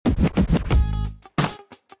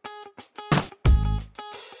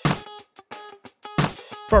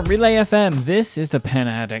From Relay FM, this is the Pen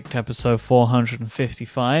Addict, episode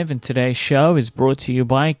 455, and today's show is brought to you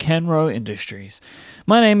by Kenro Industries.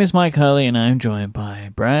 My name is Mike Hurley, and I'm joined by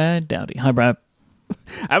Brad Dowdy. Hi, Brad.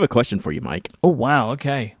 I have a question for you, Mike. Oh, wow,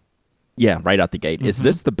 okay. Yeah, right out the gate. Is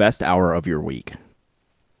this the best hour of your week?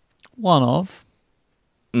 One of.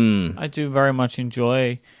 I do very much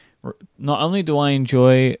enjoy, not only do I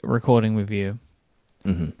enjoy recording with you,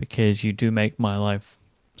 because you do make my life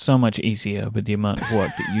so much easier with the amount of work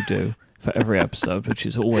that you do for every episode, which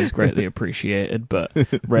is always greatly appreciated, but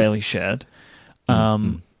rarely shared.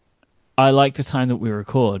 I like the time that we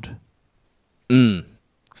record.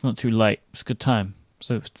 It's not too late. It's a good time.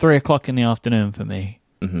 So it's 3 o'clock in the afternoon for me.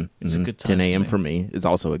 It's a good time. 10 a.m. for me is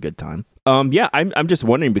also a good time. Yeah, I'm just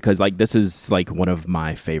wondering because this is one of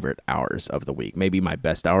my favorite hours of the week, maybe my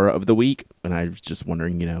best hour of the week, and I was just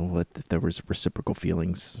wondering, if there was reciprocal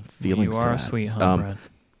feelings. You to are that. a sweetheart, Brad.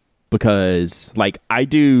 Because I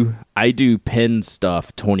do pen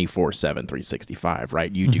stuff 24/7, 365,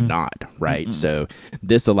 right? You do not, right? So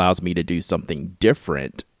this allows me to do something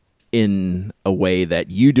different in a way that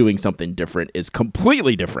you doing something different is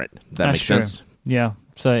completely different. That makes sense? Yeah.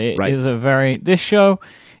 So it is this show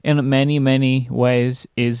in many, many ways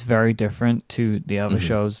is very different to the other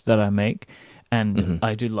shows that I make. And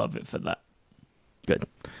I do love it for that. Good.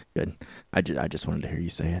 I just wanted to hear you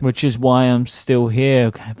say it. Which is why I'm still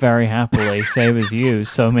here very happily, same as you,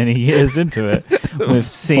 so many years into it, with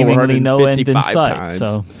seemingly no end in sight. Times.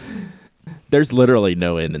 So there's literally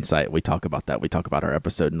no end in sight. We talk about that. We talk about our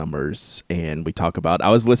episode numbers, and we talk about. I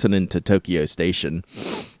was listening to Tokyo Station,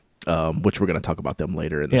 which we're going to talk about them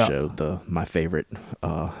later in the show. My favorite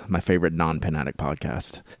non-Pen Addict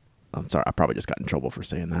podcast. I'm sorry, I probably just got in trouble for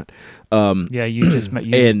saying that. You just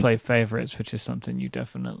play favorites, which is something you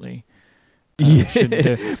definitely should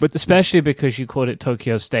do. But especially because you called it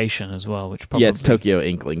Tokyo Station as well, which probably it's Tokyo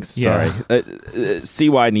Inklings. Sorry,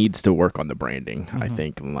 CY needs to work on the branding, I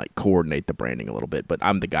think, and coordinate the branding a little bit. But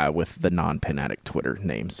I'm the guy with the non-Pen Addict Twitter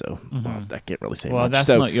name, so I can't really say much. Well, that's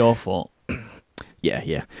not your fault.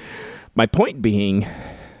 Yeah. My point being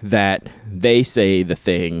that they say the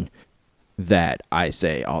thing that I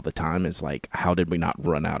say all the time is how did we not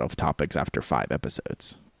run out of topics after 5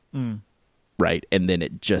 episodes? Right? And then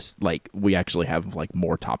it just we actually have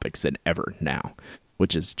more topics than ever now,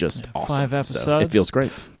 which is just awesome. 5 episodes? So it feels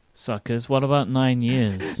great. Suckers. What about 9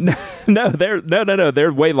 years? No,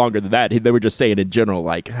 they're way longer than that. They were just saying in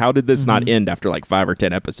general, how did this not end after 5 or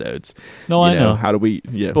 10 episodes? No, I know. How do we?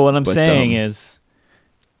 Yeah. But what I'm saying is,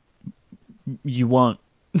 you won't.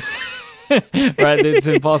 Right? It's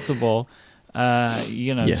impossible. Just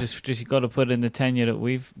you got to put in the tenure that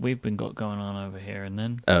we've been got going on over here, and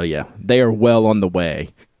then they are well on the way.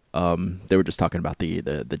 They were just talking about the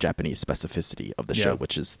Japanese specificity of the show,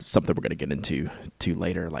 which is something we're going to get into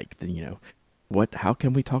later. How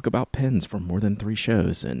can we talk about pens for more than 3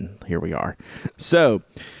 shows? And here we are. So,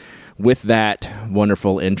 with that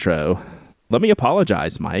wonderful intro, let me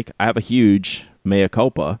apologize, Mike. I have a huge mea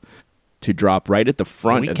culpa to drop right at the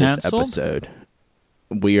front of this episode.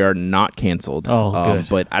 We are not canceled. Oh, good.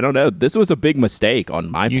 But I don't know. This was a big mistake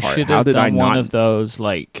on my part. You should have done one of those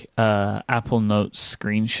Apple Notes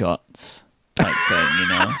screenshots type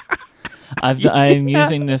thing. I'm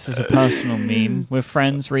using this as a personal meme with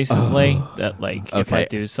friends recently. That if I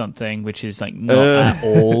do something which is not at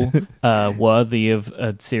all worthy of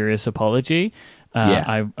a serious apology.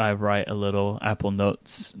 I write a little Apple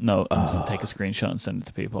Notes note and take a screenshot and send it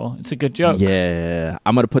to people. It's a good joke. Yeah.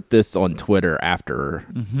 I'm going to put this on Twitter after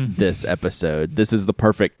this episode. This is the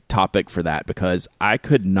perfect topic for that because I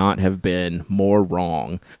could not have been more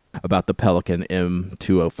wrong about the Pelican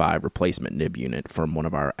M205 replacement nib unit from one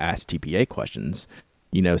of our Ask TPA questions.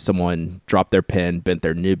 Someone dropped their pen, bent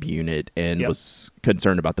their nib unit, and was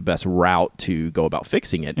concerned about the best route to go about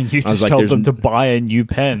fixing it. And you just told them to buy a new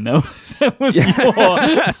pen. That was your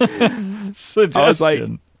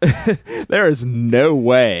suggestion. I was there is no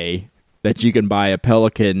way that you can buy a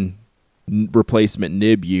Pelican replacement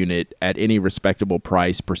nib unit at any respectable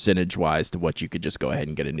price percentage-wise to what you could just go ahead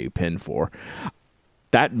and get a new pen for.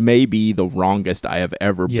 That may be the wrongest I have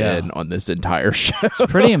ever been on this entire show.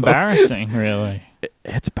 It's pretty embarrassing, really.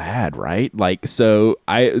 It's bad, right?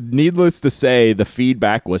 Needless to say, the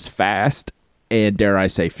feedback was fast and, dare I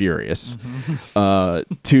say, furious.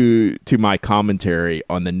 To my commentary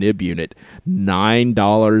on the nib unit,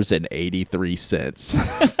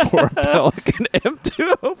 $9.83 for a Pelican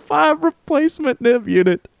M205 replacement nib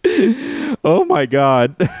unit. Oh my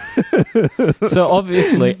God. So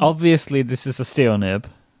obviously this is a steel nib,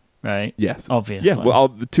 right? Yes. Obviously. Yeah, well,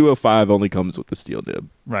 the 205 only comes with the steel nib.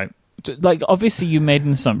 Right. Obviously you made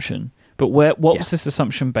an assumption, But what was this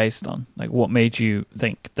assumption based on? Like, what made you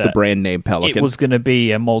think that the brand name Pelican it was going to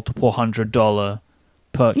be a multiple $100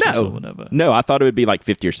 purchase or whatever? No, I thought it would be like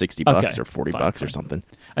 $50 or $60 or $40 or something.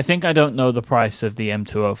 I think I don't know the price of the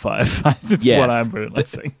M205. That's what I'm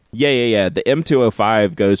realizing. Yeah. The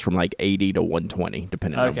M205 goes from like 80 to 120,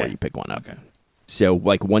 depending on where you pick one up. Okay. So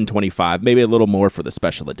like 125, maybe a little more for the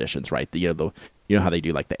special editions, right? You know how they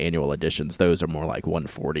do like the annual editions; those are more like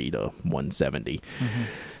 140 to 170. Mm-hmm.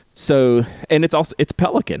 So, and it's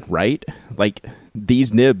Pelican, right? Like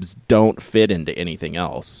these nibs don't fit into anything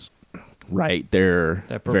else, right? They're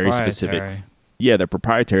very specific. Yeah, they're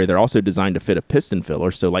proprietary. They're also designed to fit a piston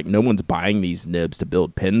filler, so like no one's buying these nibs to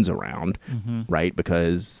build pins around, right?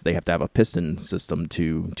 Because they have to have a piston system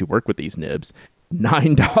to work with these nibs.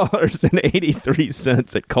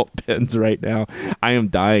 $9.83 at Cult Pens right now. I am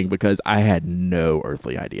dying because I had no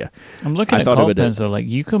earthly idea. I'm looking at Cult Pens, though. Like,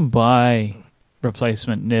 you can buy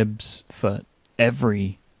replacement nibs for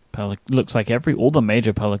every Pelican. Looks like all the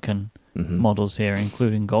major Pelican models here,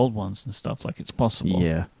 including gold ones and stuff. Like, it's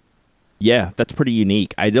possible. Yeah, that's pretty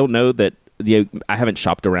unique. I don't know that I haven't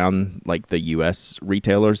shopped around like the U.S.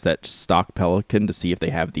 retailers that stock Pelican to see if they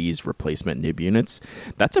have these replacement nib units.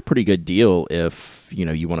 That's a pretty good deal if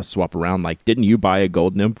you want to swap around. Like, didn't you buy a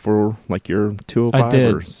gold nib for like your 205 I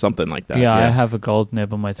did. or something like that? Yeah, I have a gold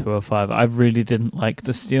nib on my 205. I really didn't like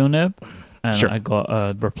the steel nib, and I got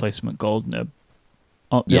a replacement gold nib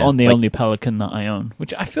on the only Pelican that I own,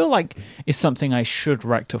 which I feel like is something I should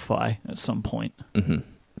rectify at some point.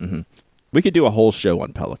 We could do a whole show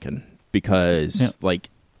on Pelican. Because like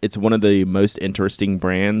it's one of the most interesting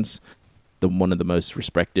brands, one of the most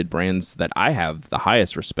respected brands that I have the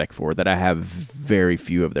highest respect for. That I have very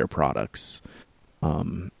few of their products.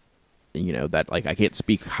 That like I can't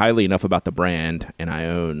speak highly enough about the brand, and I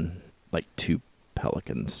own like two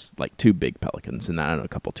Pelicans, like two big Pelicans, and I own a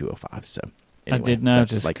couple 205s. So anyway, I did know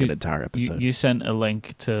that's like an entire episode. You sent a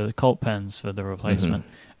link to Cult Pens for the replacement.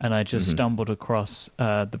 And I just stumbled across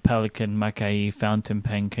the Pelican Mackay Fountain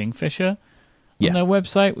Pen Kingfisher on their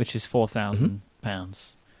website, which is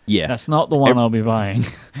 £4,000. Yeah. That's not the one I'll be buying.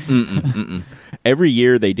 Every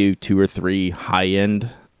year they do 2 or 3 high-end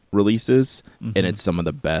releases, and it's some of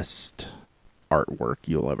the best artwork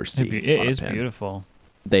you'll ever see. It is beautiful.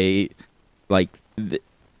 They, like,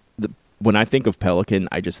 when I think of Pelican,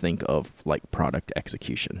 I just think of, like, product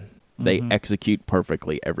execution. They execute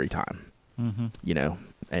perfectly every time.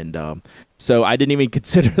 And so I didn't even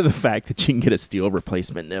consider the fact that you can get a steel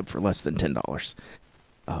replacement nib for less than $10.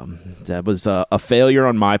 That was a failure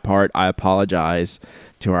on my part. I apologize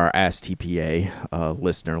to our Ask TPA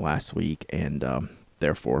listener last week, and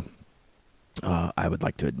therefore I would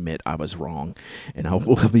like to admit I was wrong, and I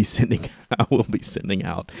will be sending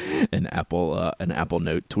out an Apple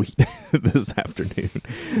Note tweet this afternoon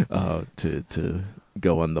to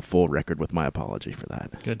go on the full record with my apology for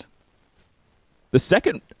that. Good. The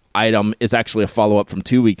second item is actually a follow-up from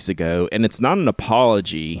 2 weeks ago, and it's not an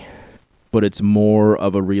apology, but it's more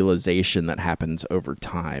of a realization that happens over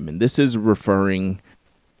time. And this is referring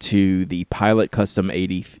to the Pilot Custom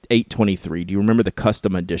 823. Do you remember the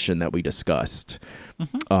custom edition that we discussed?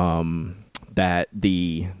 That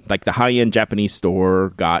the high-end Japanese store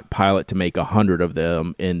got Pilot to make 100 of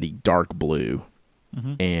them in the dark blue,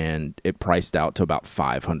 and it priced out to about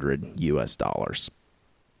 $500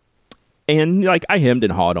 And like I hemmed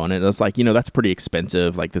and hawed on it. I was like, that's pretty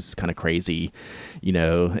expensive. Like, this is kind of crazy,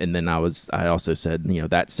 And then I also said,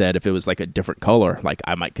 that said, if it was like a different color, like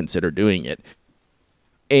I might consider doing it.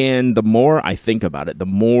 And the more I think about it, the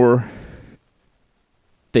more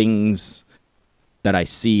things that I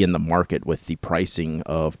see in the market with the pricing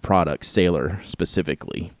of products, Sailor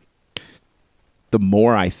specifically, the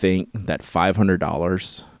more I think that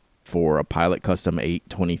 $500 for a Pilot Custom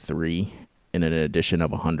 823 in an edition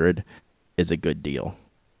of 100 is a good deal.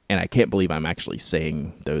 And I can't believe I'm actually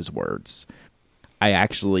saying those words. I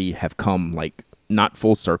actually have come, like, not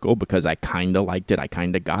full circle because I kind of liked it. I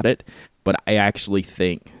kind of got it. But I actually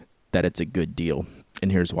think that it's a good deal.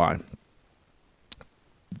 And here's why.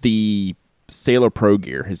 The Sailor Pro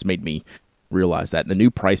Gear has made me realize that. And the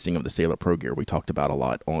new pricing of the Sailor Pro Gear we talked about a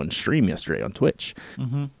lot on stream yesterday on Twitch.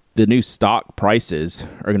 The new stock prices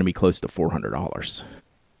are going to be close to $400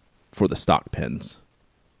 for the stock pens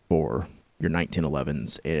for your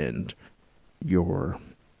 1911s and your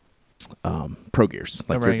Pro Gears,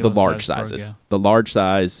 like the large sizes. Pro, the large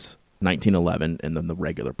size 1911 and then the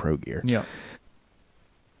regular Pro Gear. Yeah.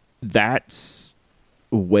 That's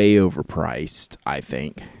way overpriced, I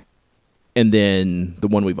think. And then the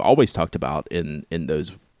one we've always talked about in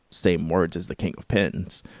those same words is the King of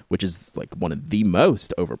Pens, which is like one of the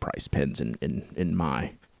most overpriced pens in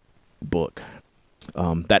my book.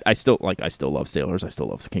 That I still like. I still love Sailors. I still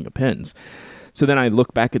love King of Pens. So then I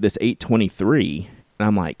look back at this 823, and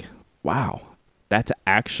I'm like, wow, that's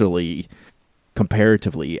actually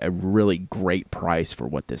comparatively a really great price for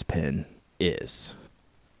what this pen is.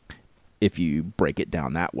 If you break it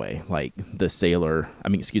down that way, like the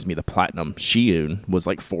the Platinum Shiun was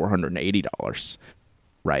like $480,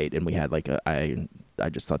 right? And we had like I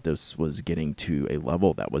just thought this was getting to a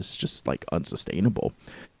level that was just like unsustainable.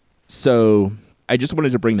 So I just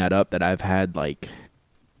wanted to bring that up, that I've had like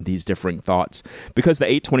these different thoughts, because the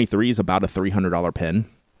 823 is about a $300 pen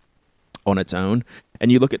on its own.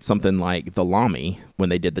 And you look at something like the Lamy when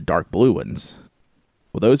they did the dark blue ones.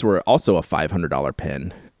 Well, those were also a $500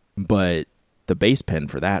 pen, but the base pen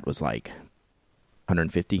for that was like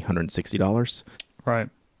 $150, $160. Right.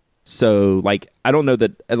 So like, I don't know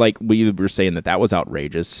that, like we were saying that was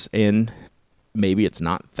outrageous, and maybe it's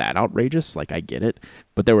not that outrageous. Like I get it,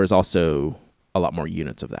 but there was also a lot more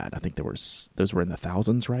units of that. I think those were in the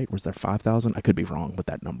thousands, right? Was there 5,000? I could be wrong with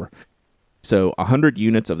that number. So 100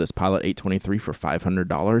 units of this Pilot 823 for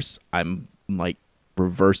 $500. I'm like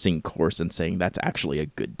reversing course and saying that's actually a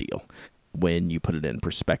good deal when you put it in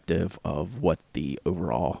perspective of what the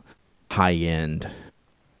overall high-end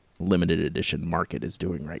limited edition market is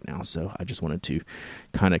doing right now. So I just wanted to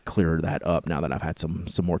kind of clear that up now that I've had some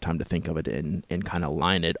more time to think of it and kind of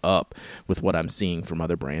line it up with what I'm seeing from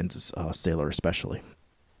other brands, Sailor especially.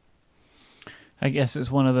 I guess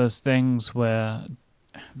it's one of those things where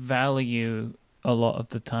value a lot of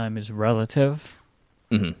the time is relative.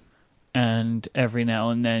 Mm-hmm. And every now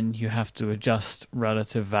and then you have to adjust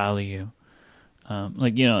relative value.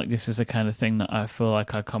 This is the kind of thing that I feel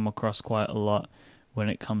like I come across quite a lot when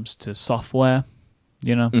it comes to software,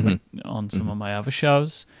 on some of my other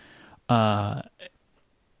shows.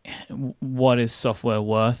 What is software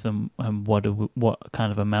worth, and what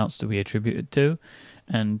kind of amounts do we attribute it to?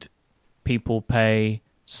 And people pay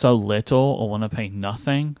so little or want to pay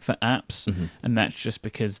nothing for apps, and that's just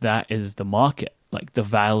because that is the market. Like the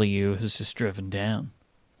value has just driven down.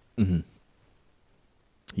 Mm-hmm.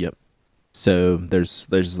 Yep. So there's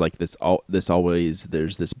like this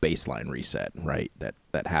baseline reset, right?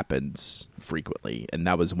 That happens frequently, and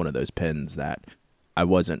that was one of those pens that I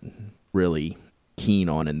wasn't really keen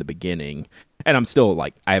on in the beginning, and I'm still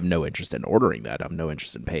like, I have no interest in ordering that. I have no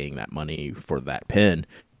interest in paying that money for that pen.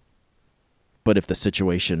 But if the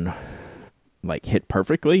situation like hit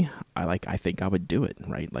perfectly, I think I would do it,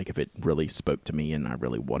 right? Like if it really spoke to me and I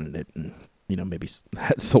really wanted it, and maybe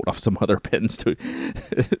had sold off some other pens to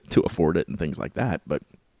to afford it and things like that. But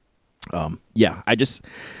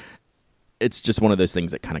it's just one of those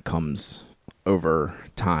things that kind of comes over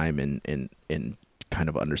time and kind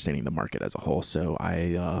of understanding the market as a whole. So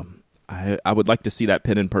I would like to see that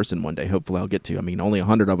pen in person one day. Hopefully I'll get to. I mean, only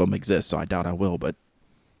 100 of them exist, so I doubt I will, but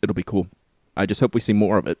it'll be cool. I just hope we see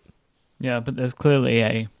more of it. Yeah, but there's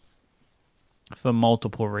clearly for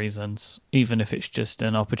multiple reasons, even if it's just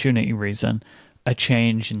an opportunity reason, a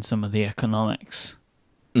change in some of the economics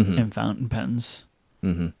in fountain pens.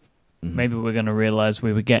 Mm-hmm. Mm-hmm. Maybe we're going to realize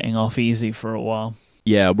we were getting off easy for a while.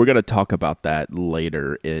 Yeah, we're going to talk about that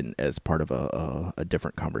later as part of a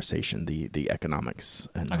different conversation, the economics.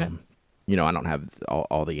 And, okay. I don't have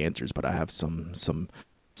all the answers, but I have some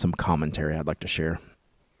commentary I'd like to share.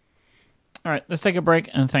 All right, let's take a break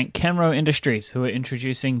and thank Kenro Industries, who are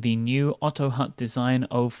introducing the new Otto Hutt Design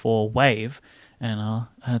 04 Wave and are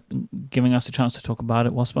giving us a chance to talk about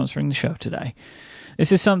it while sponsoring the show today.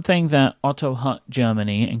 This is something that Otto Hutt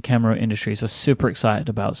Germany and Kenro Industries are super excited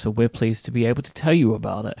about, so we're pleased to be able to tell you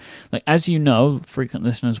about it. Like, as you know, frequent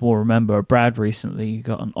listeners will remember Brad recently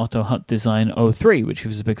got an Otto Hutt Design 03, which he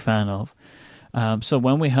was a big fan of. So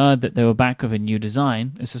when we heard that they were back with a new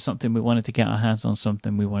design, this is something we wanted to get our hands on,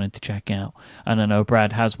 something we wanted to check out. And I know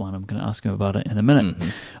Brad has one. I'm going to ask him about it in a minute.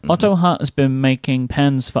 Otto Hutt has been making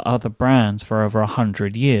pens for other brands for over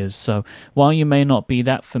 100 years. So while you may not be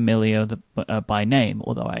that familiar by name,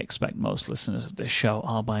 although I expect most listeners of this show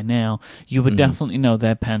are by now, you would definitely know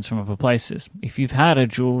their pens from other places. If you've had a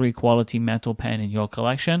jewelry quality metal pen in your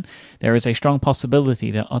collection, there is a strong possibility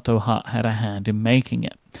that Otto Hutt had a hand in making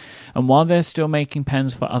it. And while they're still making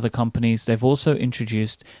pens for other companies, they've also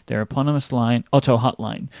introduced their eponymous line, Otto Hutt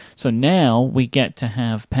line. So now we get to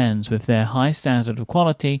have pens with their high standard of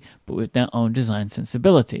quality, but with their own design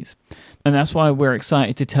sensibilities. And that's why we're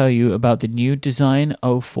excited to tell you about the new Design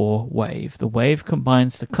 04 Wave. The Wave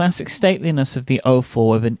combines the classic stateliness of the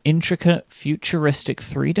 04 with an intricate, futuristic,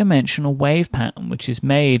 three-dimensional wave pattern, which is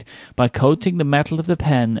made by coating the metal of the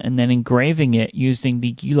pen and then engraving it using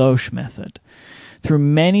the guilloche method. Through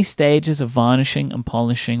many stages of varnishing and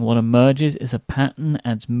polishing, what emerges is a pattern that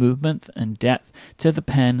adds movement and depth to the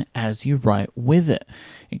pen as you write with it.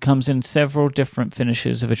 It comes in several different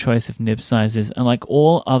finishes of a choice of nib sizes, and like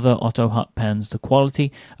all other Otto Hutt pens, the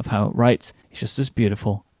quality of how it writes is just as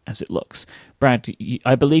beautiful as it looks. Brad,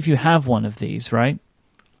 I believe you have one of these, right?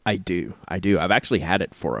 I do. I've actually had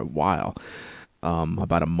it for a while,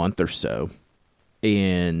 about a month or so.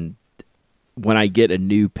 And when I get a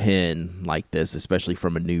new pen like this, especially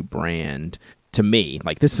from a new brand, to me,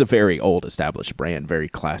 like, this is a very old established brand, very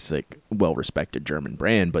classic, well-respected German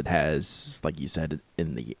brand, but has, like you said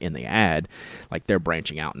in the ad, like, they're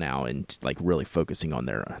branching out now and like really focusing on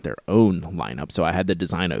their own lineup. So I had the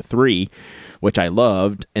Design 03, which I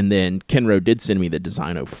loved, and then Kenro did send me the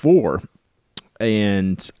Design 04,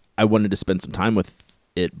 and I wanted to spend some time with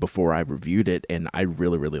it before I reviewed it, and I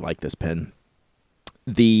really, really like this pen.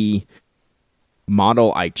 The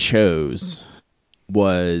model I chose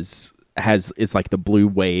is like the Blue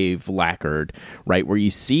Wave lacquered, right, where you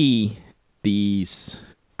see these,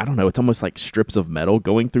 I don't know, it's almost like strips of metal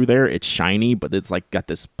going through there. It's shiny, but it's like got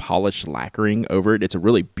this polished lacquering over it. It's a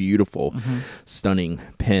really beautiful, stunning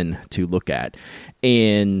pen to look at.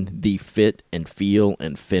 And the fit and feel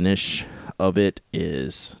and finish of it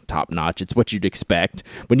is top notch. It's what you'd expect.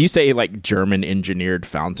 When you say like German engineered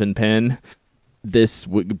fountain pen, this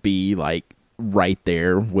would be like right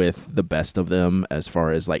there with the best of them as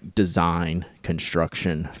far as like design,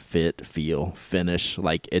 construction, fit, feel, finish.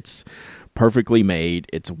 Like, it's perfectly made.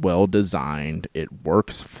 It's well designed. It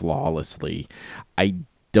works flawlessly. I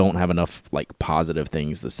don't have enough like positive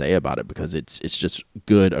things to say about it because it's just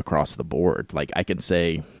good across the board. Like, I can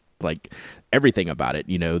say like everything about it.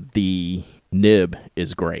 You know, the nib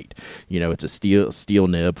is great. You know, it's a steel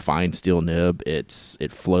nib, fine steel nib. It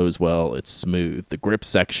flows well. It's smooth. The grip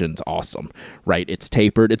section's awesome, right? It's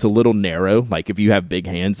tapered. It's a little narrow. Like, if you have big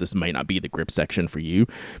hands, this might not be the grip section for you,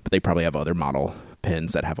 but they probably have other model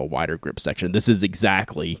pens that have a wider grip section. This is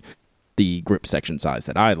exactly the grip section size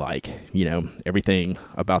that I like. You know, everything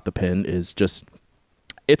about the pen is just,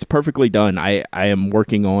 it's perfectly done. I am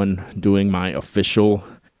working on doing my official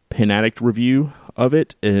Pen Addict review of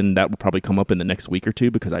it, and that will probably come up in the next week or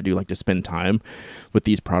two because I do like to spend time with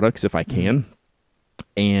these products if I can.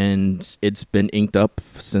 And it's been inked up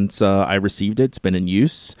since I received it. It's been in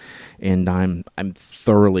use, and I'm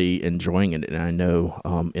thoroughly enjoying it. And I know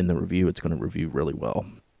in the review it's going to review really well.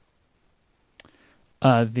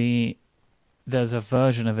 There's a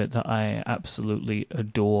version of it that I absolutely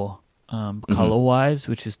adore, color-wise,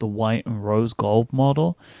 which is the white and rose gold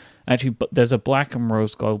model. Actually, but there's a black and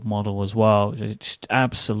rose gold model as well. It's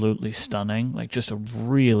absolutely stunning. Like, just a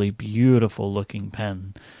really beautiful looking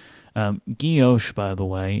pen. Guilloche, by the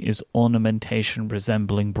way, is ornamentation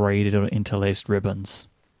resembling braided or interlaced ribbons,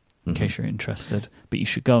 in case you're interested. But you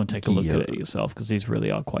should go and take a look at it yourself because these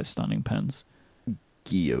really are quite stunning pens.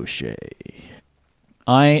 Guilloche.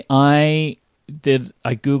 I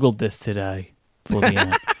Googled this today for the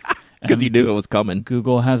end. Because you knew it was coming.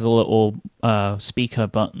 Google has a little speaker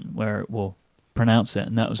button where it will pronounce it,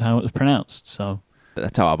 and that was how it was pronounced. So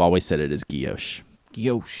that's how I've always said it, is guilloche.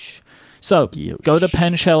 Guilloche. So go to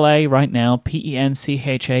Pen Chalet right now,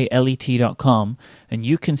 penchalet.com, and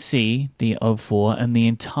you can see the 04 and the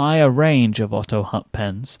entire range of Otto Hutt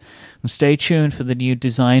pens. And stay tuned for the new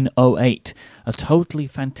Design 08, a totally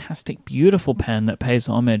fantastic, beautiful pen that pays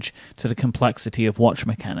homage to the complexity of watch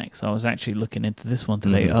mechanics. I was actually looking into this one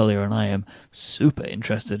today earlier, and I am super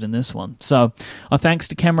interested in this one. So our thanks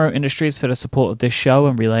to Kenro Industries for the support of this show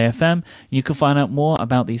and Relay FM. You can find out more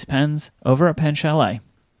about these pens over at Pen Chalet.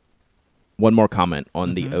 One more comment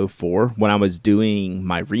on the 04. When I was doing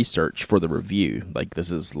my research for the review, like,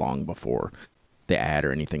 this is long before the ad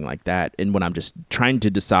or anything like that, and when I'm just trying to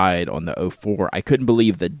decide on the 04, I couldn't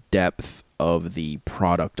believe the depth of the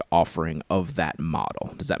product offering of that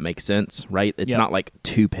model. Does that make sense? Right? It's not like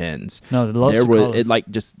two pens. No, there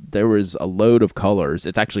was a load of colors.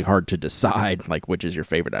 It's actually hard to decide like which is your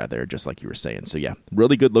favorite out of there, just like you were saying. So yeah,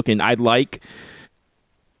 really good looking.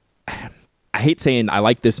 I hate saying I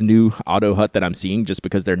like this new Otto Hutt that I'm seeing just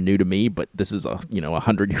because they're new to me, but this is a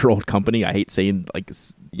 100-year-old company. I hate saying like,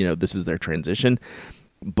 this is their transition,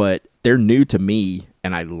 but they're new to me,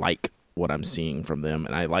 and I like what I'm seeing from them,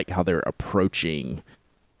 and I like how they're approaching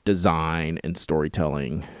design and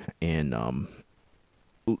storytelling, and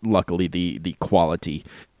luckily the quality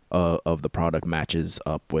of the product matches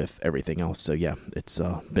up with everything else. So yeah, it's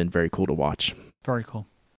been very cool to watch. Very cool.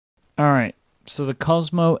 All right. So the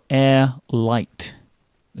Cosmo Air Light.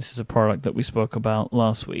 This is a product that we spoke about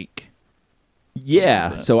last week.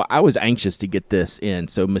 Yeah, so I was anxious to get this in.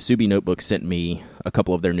 So Musubi Notebooks sent me a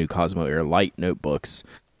couple of their new Cosmo Air Light notebooks.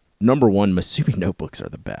 Number one, Musubi Notebooks are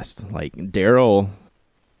the best. Like Daryl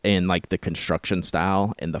and like the construction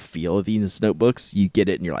style and the feel of these notebooks, you get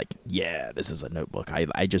it and you're like, yeah, this is a notebook.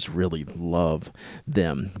 I just really love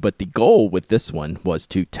them. But the goal with this one was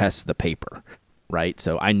to test the paper, right?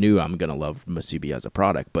 So I knew I'm going to love Musubi as a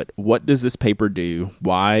product. But what does this paper do?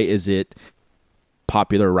 Why is it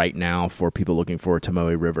popular right now for people looking for a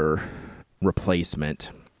Tomoe River replacement?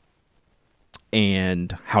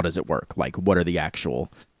 And how does it work? Like, what are the actual,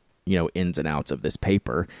 ins and outs of this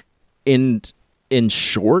paper? And in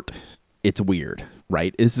short, it's weird,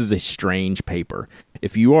 right? This is a strange paper.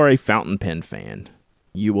 If you are a fountain pen fan,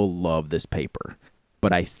 you will love this paper.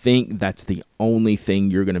 But I think that's the only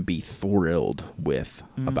thing you're going to be thrilled with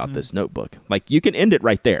about this notebook. Like, you can end it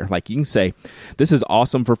right there. Like, you can say, this is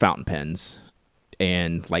awesome for fountain pens.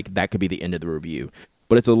 And, like, that could be the end of the review.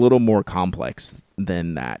 But it's a little more complex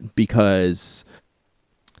than that, because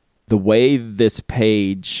the way this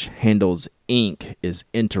page handles ink is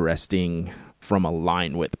interesting from a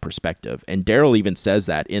line width perspective. And Daryl even says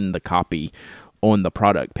that in the copy on the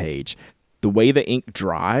product page. The way the ink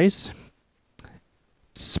dries,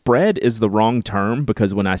 spread is the wrong term,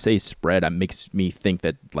 because when I say spread, it makes me think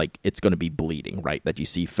that like it's going to be bleeding, right? That you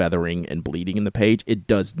see feathering and bleeding in the page. It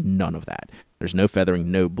does none of that. There's no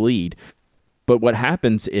feathering, no bleed. But what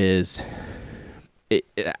happens is,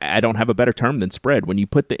 I don't have a better term than spread. When you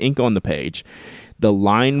put the ink on the page, the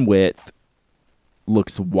line width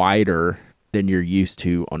looks wider than you're used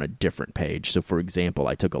to on a different page. So for example,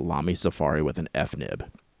 I took a Lamy Safari with an F nib.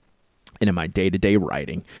 And in my day-to-day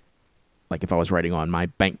writing, like if I was writing on my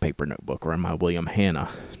bank paper notebook or in my William Hanna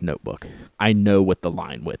notebook, I know what the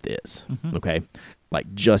line width is, okay?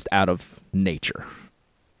 Like just out of nature.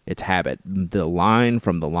 It's habit. The line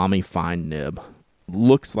from the Lamy Fine nib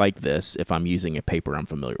looks like this if I'm using a paper I'm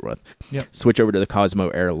familiar with. Yep. Switch over to the Cosmo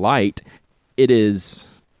Air Light. It is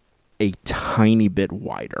a tiny bit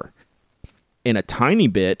wider. And a tiny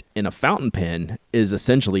bit in a fountain pen is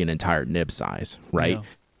essentially an entire nib size, right? Yeah.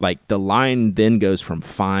 Like the line then goes from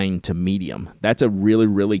fine to medium. That's a really,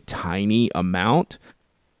 really tiny amount.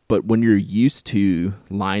 But when you're used to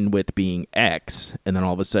line width being X, and then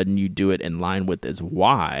all of a sudden you do it and line width is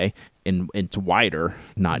Y, and it's wider,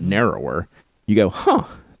 not narrower, you go, huh,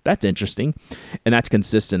 that's interesting. And that's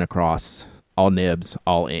consistent across all nibs,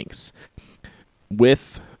 all inks.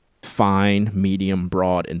 With fine, medium,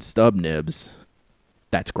 broad, and stub nibs,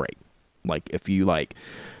 that's great. Like if you like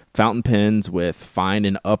fountain pens with fine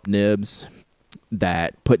and up nibs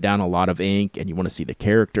that put down a lot of ink and you want to see the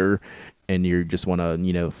character and you just want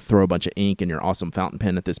to, throw a bunch of ink in your awesome fountain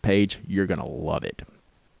pen at this page, you're going to love it.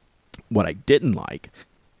 What I didn't like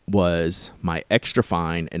was my extra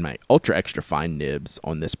fine and my ultra extra fine nibs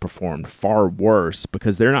on this performed far worse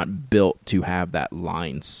because they're not built to have that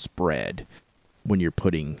line spread when you're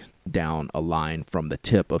putting down a line from the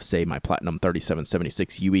tip of, say, my Platinum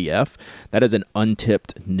 3776 UEF. That is an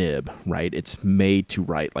untipped nib, right? It's made to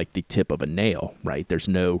write like the tip of a nail, right? There's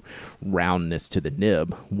no roundness to the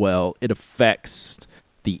nib. Well, it affects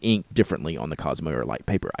the ink differently on the Cosmo Air Light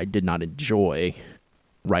paper. I did not enjoy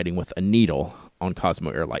writing with a needle on Cosmo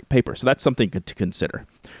Air Light paper, so that's something to consider.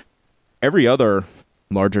 Every other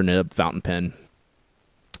larger nib fountain pen,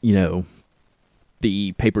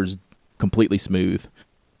 the paper's completely smooth.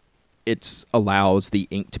 It allows the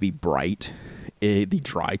ink to be bright. The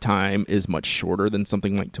dry time is much shorter than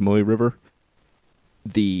something like Tomoe River.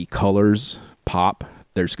 The colors pop.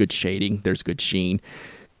 There's good shading. There's good sheen.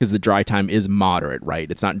 Because the dry time is moderate, right?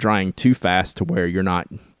 It's not drying too fast to where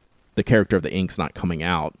the character of the ink's not coming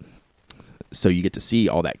out. So you get to see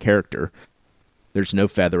all that character. There's no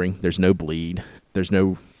feathering. There's no bleed. There's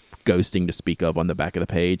no ghosting to speak of on the back of the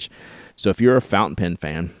page. So if you're a fountain pen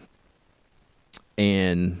fan,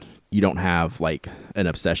 and you don't have like an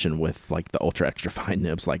obsession with like the ultra extra fine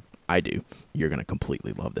nibs like I do, you're going to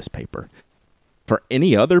completely love this paper. For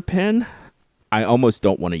any other pen, I almost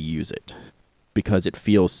don't want to use it because it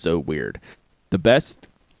feels so weird. The best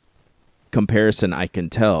comparison I can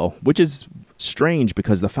tell, which is strange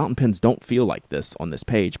because the fountain pens don't feel like this on this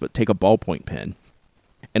page, but take a ballpoint pen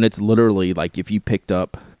and it's literally like if you picked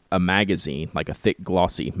up a magazine, like a thick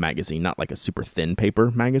glossy magazine, not like a super thin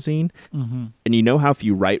paper magazine. Mm-hmm. And you know how if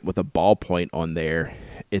you write with a ballpoint on there,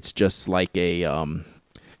 it's just like a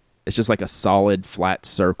solid flat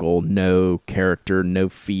circle, no character, no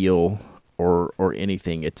feel or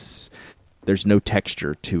anything. There's no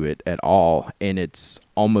texture to it at all. And it's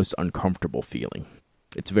almost uncomfortable feeling.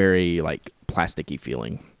 It's very like plasticky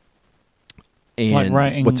feeling. And like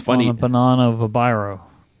writing what's funny, on a banana of a biro.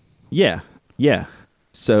 Yeah. Yeah.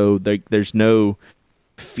 So there's no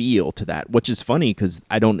feel to that, which is funny because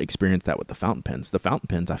I don't experience that with the fountain pens. The fountain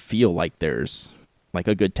pens, I feel like there's like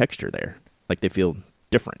a good texture there. Like they feel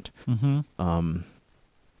different.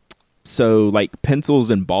 So like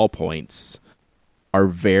pencils and ballpoints are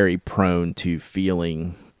very prone to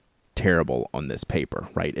feeling terrible on this paper,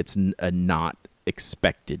 right? It's a not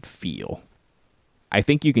expected feel. I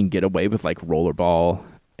think you can get away with like rollerball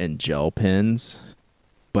and gel pens,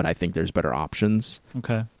 but I think there's better options.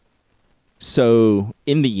 Okay. So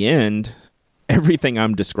in the end, everything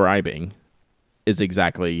I'm describing is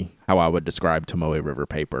exactly how I would describe Tomoe River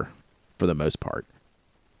paper for the most part,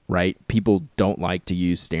 right? People don't like to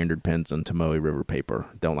use standard pens on Tomoe River paper.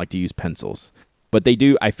 Don't like to use pencils. But they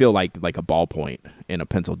do, I feel like a ballpoint and a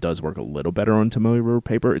pencil does work a little better on Tomoe River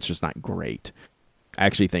paper. It's just not great. I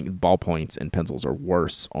actually think ballpoints and pencils are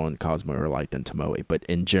worse on Cosmo Airlight than Tomoe, but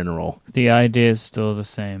in general... The idea is still the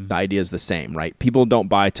same. The idea is the same, right? People don't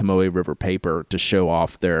buy Tomoe River paper to show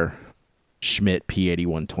off their Schmidt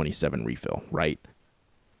P8127 refill, right?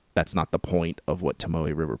 That's not the point of what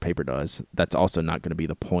Tomoe River paper does. That's also not going to be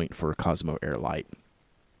the point for Cosmo Airlight.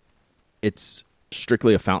 It's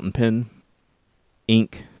strictly a fountain pen,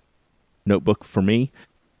 ink, notebook for me,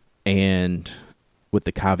 and with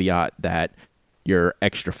the caveat that your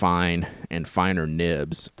extra fine and finer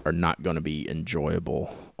nibs are not going to be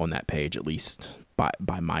enjoyable on that page, at least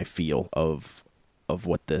by my feel of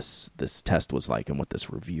what this test was like and what this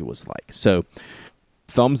review was like. So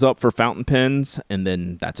thumbs up for fountain pens, and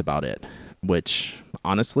then that's about it, which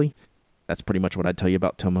honestly, that's pretty much what I'd tell you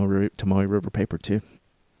about Tomoe River paper too.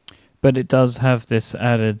 But it does have this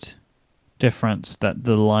added difference that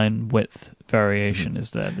the line width variation is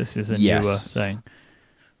there. This is a newer thing.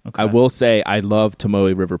 Okay. I will say I love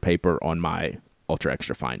Tomoe River paper on my ultra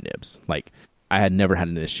extra fine nibs. Like I had never had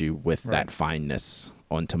an issue with that fineness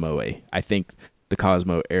on Tomoe. I think the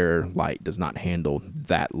Cosmo Airlight does not handle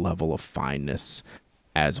that level of fineness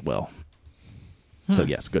as well. So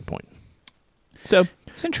yes, good point. So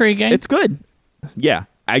it's intriguing. It's good. Yeah.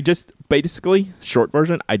 I just basically, short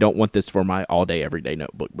version, I don't want this for my all day everyday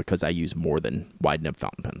notebook because I use more than wide nib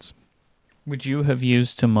fountain pens. Would you have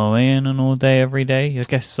used Tomoe in an all day every day? I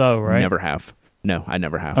guess so, right? Never have. No, I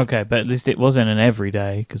never have. Okay, but at least it wasn't an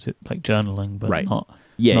everyday because it's like journaling, but not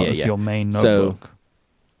as your main notebook.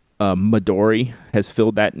 So, Midori has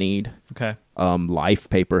filled that need. Okay. Life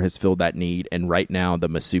paper has filled that need, and right now the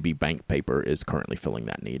Masubi Bank paper is currently filling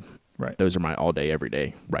that need. Right. Those are my all day,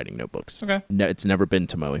 everyday writing notebooks. Okay. No, it's never been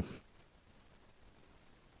Tomoe.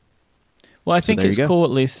 Well, I think it's cool at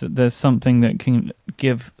least that there's something that can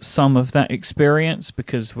give some of that experience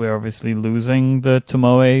because we're obviously losing the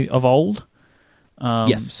Tomoe of old.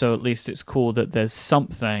 Yes. So at least it's cool that there's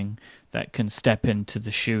something that can step into the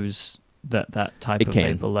shoes that type of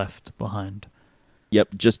paper left behind.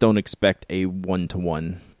 Yep. Just don't expect a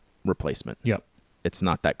 1-to-1 replacement. Yep. It's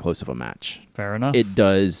not that close of a match. Fair enough. It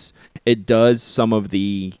does some of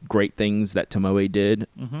the great things that Tomoe did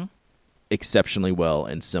exceptionally well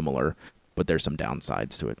and similar, but there's some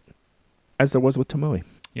downsides to it, as there was with Tomoe.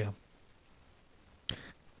 Yeah.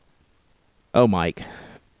 Oh, Mike.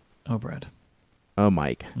 Oh, Brad. Oh,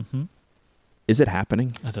 Mike. Mm-hmm. Is it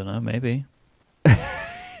happening? I don't know. Maybe.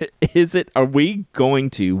 Are we going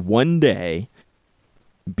to one day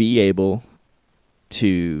be able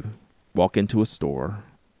to walk into a store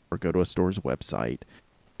or go to a store's website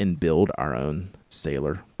and build our own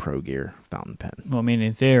Sailor Pro Gear fountain pen? Well, I mean,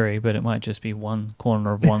 in theory, but it might just be one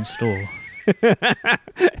corner of one store.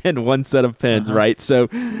 And one set of pens, right? So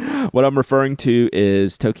what I'm referring to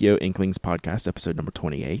is Tokyo Inklings Podcast, episode number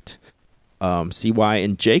 28. CY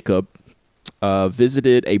and Jacob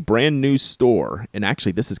visited a brand new store. And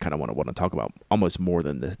actually, this is kind of what I want to talk about, almost more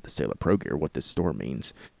than the Sailor Pro Gear, what this store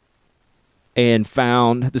means. And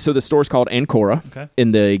found, so the store is called Ancora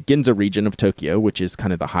in the Ginza region of Tokyo, which is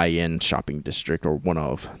kind of the high-end shopping district, or one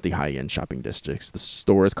of the high-end shopping districts. The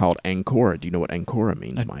store is called Ancora. Do you know what Ancora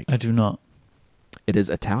means, Mike? I do not. It is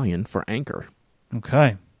Italian for anchor.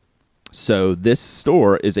 Okay. So this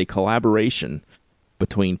store is a collaboration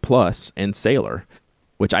between Plus and Sailor,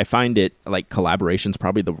 which I find it, like, collaboration's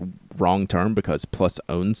probably the wrong term because Plus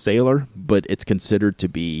owns Sailor, but it's considered to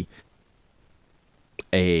be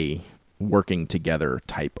a working together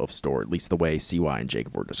type of store, at least the way CY and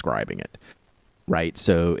Jacob were describing it, right?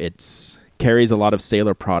 So it's carries a lot of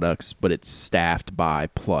Sailor products, but it's staffed by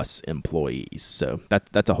Plus employees. So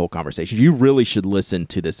that's a whole conversation. You really should listen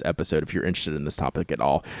to this episode if you're interested in this topic at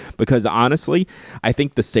all, because honestly, I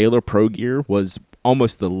think the Sailor Pro Gear was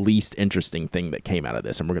almost the least interesting thing that came out of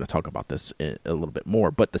this, and we're going to talk about this a little bit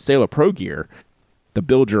more. But the Sailor Pro Gear, the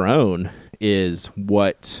build your own, is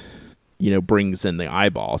what brings in the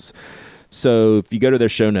eyeballs. So if you go to their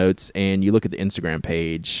show notes and you look at the Instagram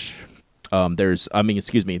page,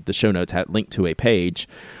 the show notes had linked to a page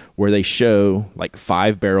where they show like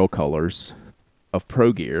 5 barrel colors of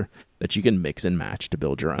Pro Gear that you can mix and match to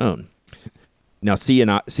build your own. Now, CY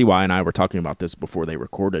and I were talking about this before they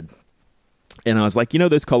recorded. And I was like,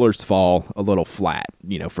 those colors fall a little flat,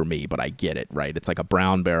 for me, but I get it, right? It's like a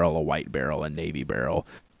brown barrel, a white barrel, a navy barrel,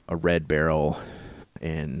 a red barrel,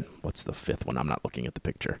 and what's the 5th one? I'm not looking at the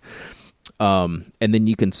picture. And then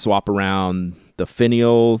you can swap around the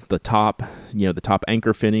finial, the top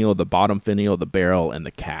anchor finial, the bottom finial, the barrel, and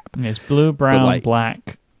the cap. And it's blue, brown,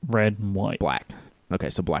 black, red, and white. Black. Okay,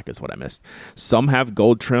 so black is what I missed. Some have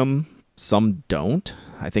gold trim, some don't.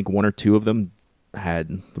 I think 1 or 2 of them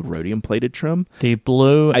had rhodium plated trim. The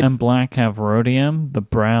blue and black have rhodium. The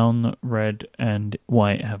brown, red, and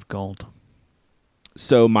white have gold.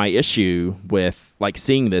 So my issue with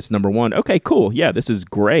seeing this, number one, okay, cool. Yeah, this is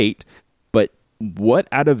great. But what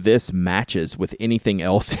out of this matches with anything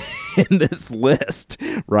else in this list,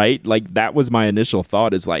 right? That was my initial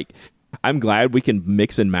thought is I'm glad we can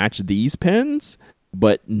mix and match these pens,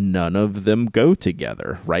 but none of them go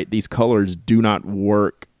together, right? These colors do not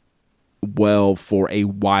work well for a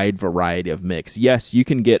wide variety of mix. Yes, you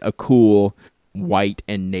can get a cool white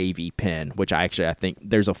and navy pen, which I think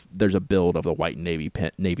there's a build of the white and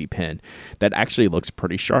navy pen that actually looks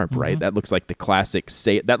pretty sharp, right? That looks like the classic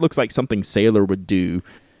that looks like something Sailor would do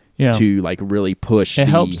to really push. It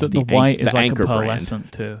helps that the white is like a Anchor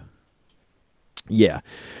pearlescent too. Yeah.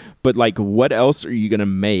 But what else are you going to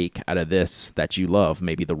make out of this that you love?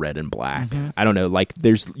 Maybe the red and black. I don't know.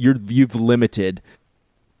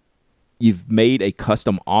 You've made a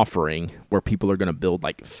custom offering where people are going to build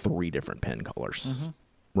 3 different pen colors,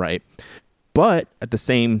 right? But at the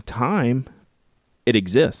same time, it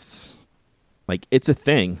exists. It's a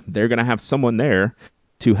thing. They're going to have someone there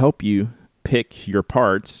to help you pick your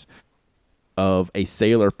parts of a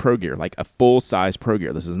Sailor Pro Gear, a full-size Pro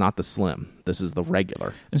Gear. This is not the slim. This is the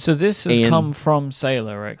regular. And so this has come from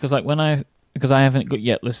Sailor, right? Because because I haven't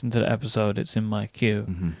yet listened to the episode, it's in my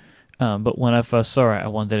queue. But when I first saw it, I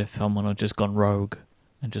wondered if someone had just gone rogue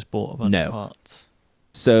and just bought a bunch of parts.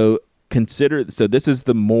 So this is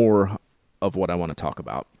the more of what I want to talk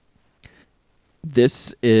about.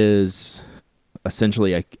 This is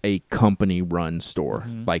essentially a company-run store,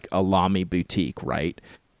 like a Lamy boutique, right?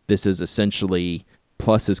 This is essentially,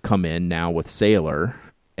 Plus has come in now with Sailor,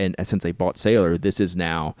 and since they bought Sailor, this is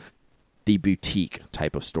now the boutique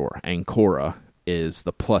type of store. Ancora is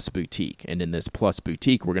the Plus boutique, and in this Plus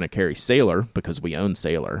boutique we're going to carry Sailor because we own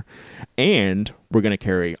Sailor, and we're going to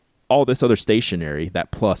carry all this other stationery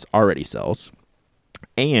that Plus already sells,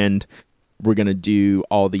 and we're going to do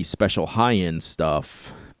all these special high-end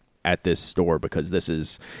stuff at this store because this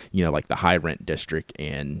is the high rent district,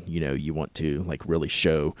 and you want to really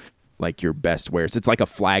show your best wares. It's like a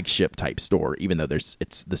flagship type store, even though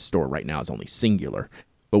the store right now is only singular.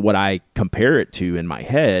 But what I compare it to in my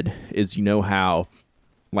head is, how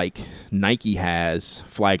Nike has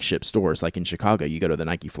flagship stores. In Chicago, you go to the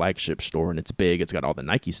Nike flagship store and it's big. It's got all the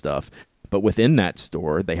Nike stuff. But within that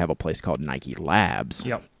store, they have a place called Nike Labs,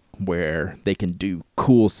 where they can do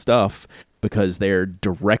cool stuff because they're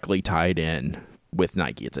directly tied in with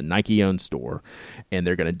Nike. It's a Nike-owned store, and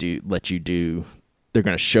they're going to they're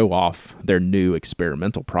going to show off their new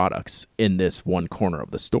experimental products in this one corner of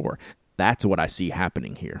the store. That's what I see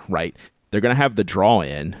happening here, right? They're going to have the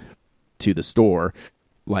draw-in to the store,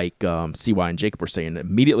 like CY and Jacob were saying.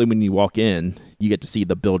 Immediately when you walk in, you get to see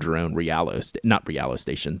the build your own not Rialo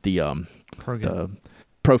station, the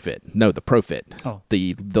Profit. No, the Profit. Oh.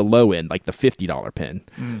 The low end, like the $50 pen.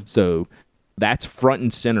 So that's front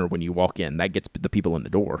and center when you walk in. That gets the people in the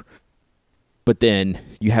door. But then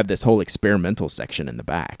you have this whole experimental section in the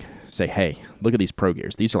back. Say, hey, look at these Pro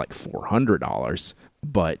Gears. These are like $400,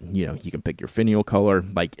 but you can pick your finial color.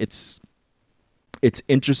 It's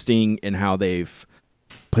interesting in how they've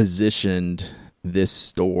positioned this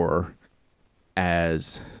store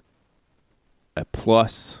as a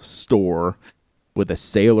Plus store with a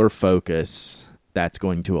Sailor focus that's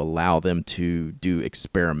going to allow them to do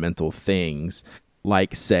experimental things,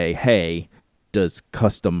 like say, hey, do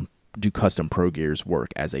custom Pro Gears work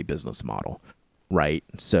as a business model, right?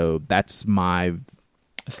 So that's my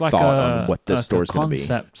thought on what this store is going to be.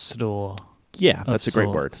 Concept store. Yeah, that's a great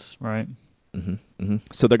word, right? Mm-hmm, mm-hmm.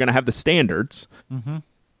 So they're going to have the standards,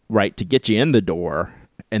 right, to get you in the door,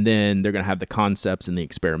 and then they're going to have the concepts and the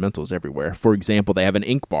experimentals everywhere. For example, they have an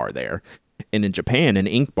ink bar there. And in Japan, an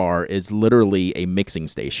ink bar is literally a mixing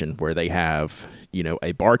station where they have,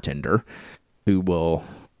 a bartender who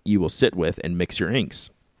you will sit with and mix your inks.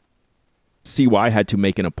 CY had to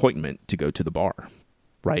make an appointment to go to the bar,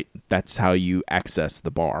 right? That's how you access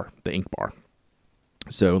the bar, the ink bar.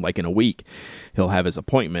 So like in a week, he'll have his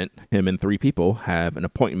appointment. Him and 3 people have an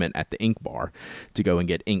appointment at the ink bar to go and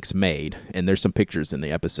get inks made. And there's some pictures in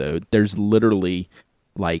the episode. There's literally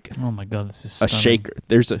like, oh my God, this is stunning. A shaker.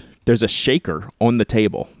 There's a shaker on the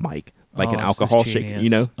table, Mike, like an alcohol shaker, you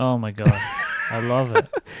know? Oh my God. I love it.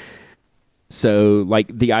 So like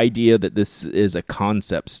the idea that this is a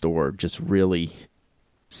concept store just really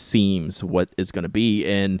seems what it's going to be.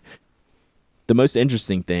 And the most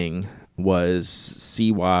interesting thing was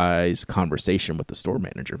CY's conversation with the store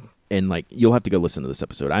manager. And like, you'll have to go listen to this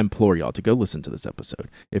episode. I implore y'all to go listen to this episode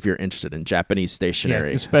if you're interested in Japanese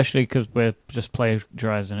stationery. Yeah, especially because we're just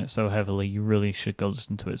plagiarizing it so heavily. You really should go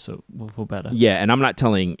listen to it so we'll feel better. Yeah, and I'm not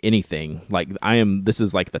telling anything. Like, this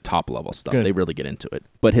is like the top level stuff. Good. They really get into it.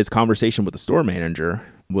 But his conversation with the store manager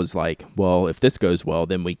was like, well, if this goes well,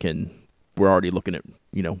 then we're already looking at,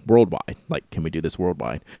 worldwide. Like, can we do this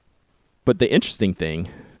worldwide? But the interesting thing,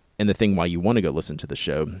 and the thing why you want to go listen to the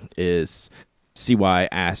show, is CY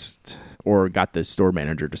asked or got the store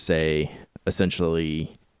manager to say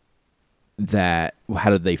essentially that how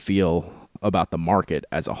did they feel about the market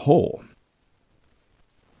as a whole?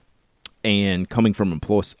 And coming from a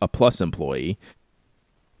Plus employee,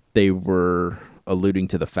 they were alluding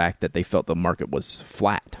to the fact that they felt the market was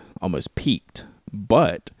flat, almost peaked,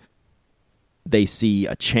 but they see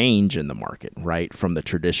a change in the market, right? From the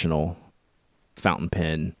traditional fountain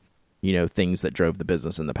pen, things that drove the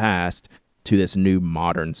business in the past, to this new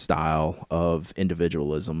modern style of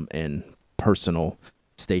individualism and personal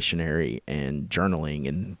stationery and journaling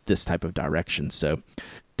and this type of direction. So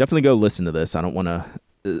definitely go listen to this. I don't want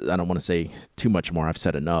to say too much more. I've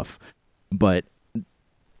said enough. But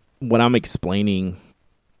when I'm explaining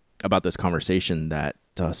about this conversation that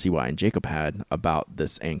CY and Jacob had about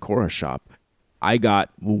this Ancora shop, I got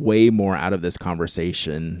way more out of this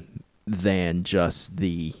conversation than just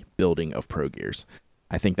the building of Pro Gears.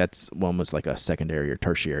 I think that's almost like a secondary or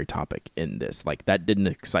tertiary topic in this. Like, that didn't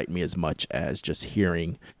excite me as much as just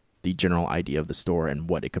hearing the general idea of the store and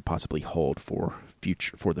what it could possibly hold for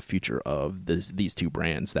the future of these 2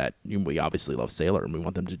 brands that we obviously love Sailor and we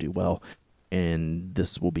want them to do well. And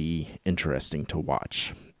this will be interesting to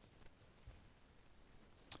watch.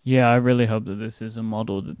 Yeah, I really hope that this is a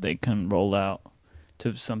model that they can roll out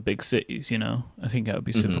to some big cities, I think that would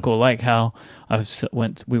be super cool. Like how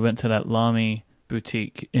we went to that Lamy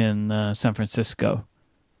boutique in San Francisco,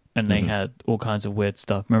 and they had all kinds of weird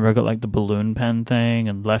stuff. Remember, I got like the balloon pen thing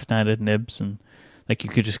and left-handed nibs, and like you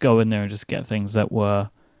could just go in there and just get things that were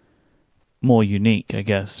more unique, I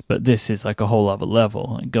guess. But this is like a whole other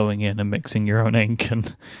level, like going in and mixing your own ink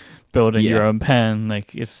and building your own pen.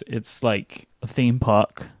 Like it's like a theme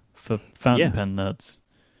park for fountain pen nerds.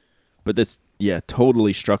 But this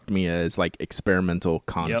totally struck me as like experimental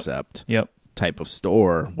concept. Yep. Type of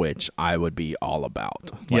store, which I would be all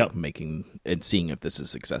about, like making and seeing if this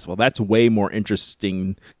is successful. That's way more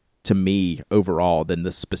interesting to me overall than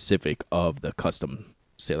the specific of the custom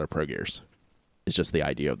Sailor Pro Gears. It's just the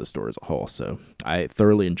idea of the store as a whole. So I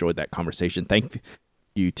thoroughly enjoyed that conversation. Thank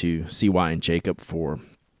you to CY and Jacob for,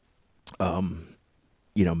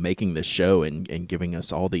 making this show and giving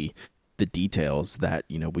us all the details that,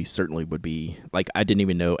 we certainly would be like, I didn't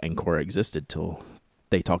even know Ancora existed till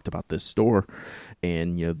they talked about this store,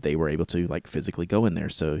 and they were able to like physically go in there.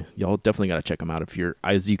 So y'all definitely got to check them out if you're,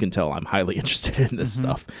 as you can tell, I'm highly interested in this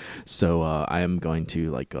stuff. So I am going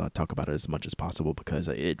to talk about it as much as possible because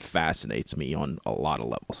it fascinates me on a lot of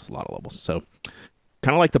levels. So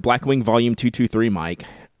kind of like the Blackwing Volume 223, Mike,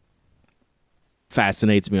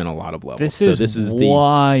 fascinates me on a lot of levels. This is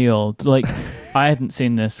wild. Like, I hadn't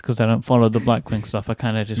seen this because I don't follow the Blackwing stuff. I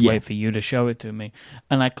kind of just wait for you to show it to me.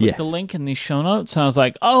 And I clicked the link in these show notes, and I was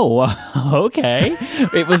like, oh, okay.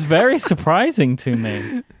 It was very surprising to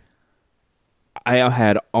me. I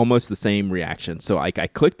had almost the same reaction. So I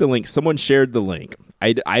clicked the link. Someone shared the link.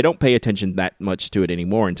 I don't pay attention that much to it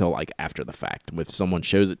anymore until like after the fact. If someone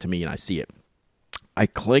shows it to me and I see it, I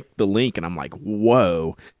clicked the link and I'm like,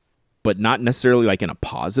 whoa. But not necessarily like in a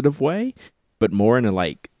positive way, but more in a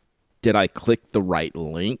like, did I click the right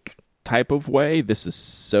link type of way? This is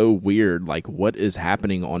so weird. Like, what is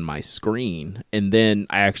happening on my screen? And then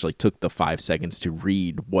I actually took the 5 seconds to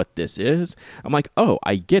read what this is. I'm like, oh,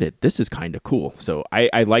 I get it. This is kind of cool. So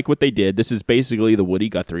I like what they did. This is basically the Woody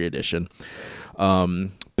Guthrie edition,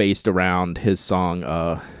 based around his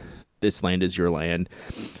song, This Land Is Your Land.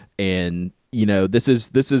 And this is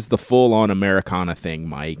the full-on Americana thing,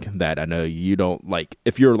 Mike, that I know you don't like.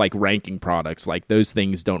 If you're like ranking products, like those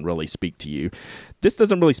things don't really speak to you. This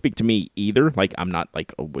doesn't really speak to me either. Like, I'm not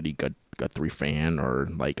like a Woody Guthrie fan, or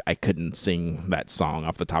like I couldn't sing that song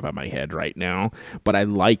off the top of my head right now, but I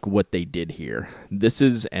like what they did here. This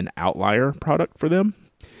is an outlier product for them,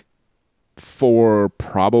 for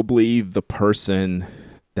probably the person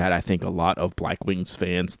that I think a lot of Black Wings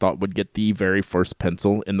fans thought would get the very first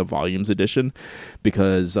pencil in the Volumes edition,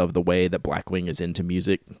 because of the way that Black Wing is into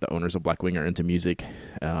music. The owners of Black Wing are into music,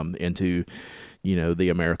 into, you know, the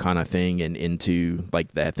Americana thing, and into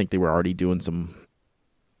like that. I think they were already doing some,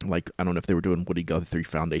 like, I don't know if they were doing Woody Guthrie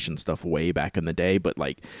Foundation stuff way back in the day, but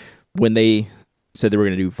like when they said they were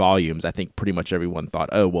going to do Volumes, I think pretty much everyone thought,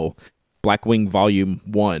 oh, well, Black Wing Volume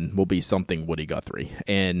 1 will be something Woody Guthrie,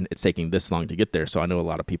 and it's taking this long to get there, so I know a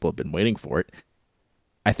lot of people have been waiting for it.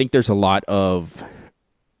 I think there's a lot of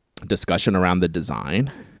discussion around the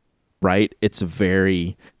design, right? It's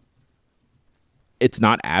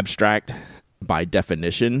not abstract by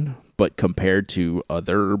definition, but compared to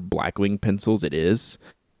other Black Wing pencils, it is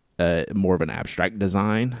more of an abstract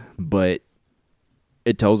design, but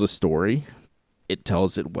it tells a story. It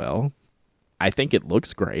tells it well. I think it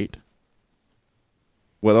looks great.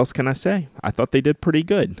 What else can I say? I thought they did pretty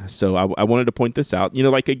good. So I wanted to point this out. You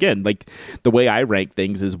know, like, again, like the way I rank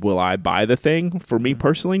things is, will I buy the thing? For me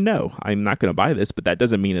personally, no. I'm not going to buy this, but that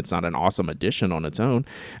doesn't mean it's not an awesome addition on its own.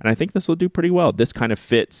 And I think this will do pretty well. This kind of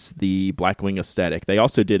fits the Black Wing aesthetic. They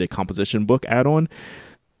also did a composition book add-on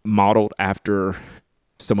modeled after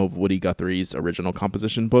some of Woody Guthrie's original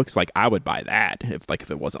composition books. Like, I would buy that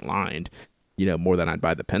if it wasn't lined, you know, more than I'd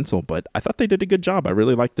buy the pencil. But I thought they did a good job. I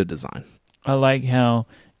really liked the design. I like how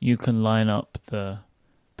you can line up the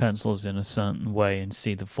pencils in a certain way and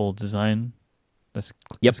see the full design. That's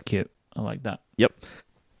cute. I like that. Yep.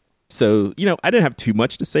 So, you know, I didn't have too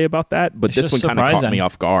much to say about that, but this one kind of caught me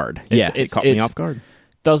off guard. It caught me off guard.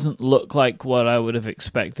 Doesn't look like what I would have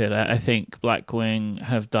expected. I think Black Wing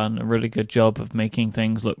have done a really good job of making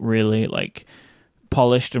things look really like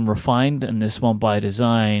polished and refined, and this one by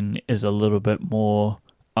design is a little bit more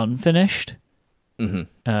unfinished.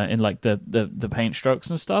 In like the paint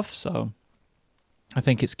strokes and stuff. So I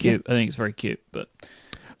think it's cute. I think it's very cute, but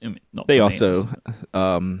I mean, not. They also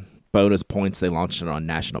bonus points. They launched it on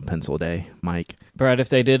National Pencil Day, Mike. Brad, if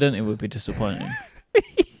they didn't, it would be disappointing.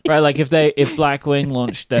 Right, like if Black Wing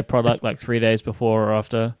launched their product like 3 days before or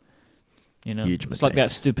after, you know, huge mistake. It's like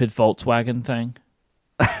that stupid Volkswagen thing.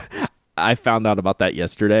 I found out about that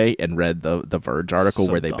yesterday and read the Verge article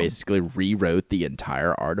where they basically rewrote the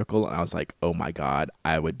entire article, and I was like, oh my God,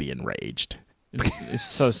 I would be enraged. It's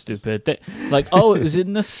so stupid. It was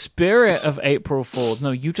in the spirit of April Fool's.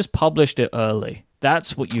 No, you just published it early.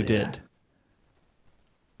 That's what you did.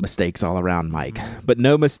 Mistakes all around, Mike. But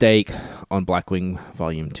no mistake on Black Wing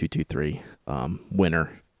Volume 223.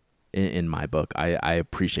 Winner in my book. I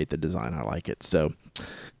appreciate the design. I like it. So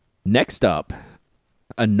next up,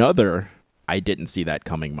 another, I didn't see that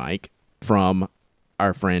coming, Mike, from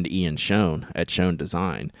our friend Ian Schoen at Schoen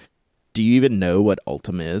Design. Do you even know what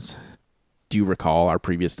Ultem is? Do you recall our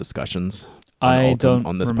previous discussions I don't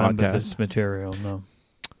on this remember podcast? This material, no.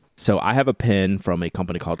 So I have a pen from a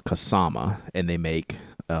company called Kasama, and they make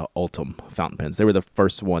Ultem fountain pens. They were the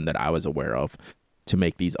first one that I was aware of to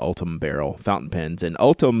make these Ultem barrel fountain pens. And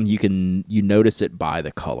Ultem, you notice it by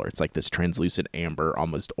the color. It's like this translucent amber,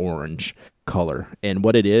 almost orange color. And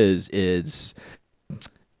what it is it's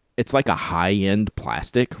like a high-end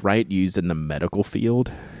plastic, right, used in the medical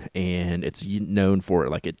field. And it's known for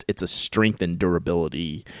like it's a strength and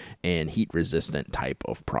durability and heat-resistant type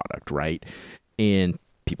of product, right? And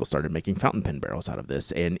people started making fountain pen barrels out of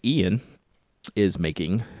this. And Ian is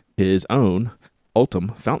making his own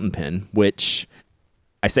Ultem fountain pen, which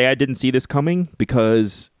I say I didn't see this coming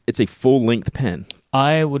because it's a full-length pen.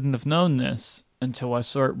 I wouldn't have known this until I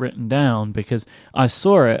saw it written down, because I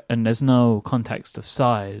saw it and there's no context of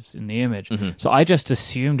size in the image. Mm-hmm. So I just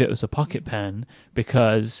assumed it was a pocket pen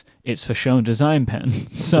because it's a Schoen Design pen.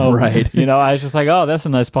 So, right. You know, I was just like, oh, that's a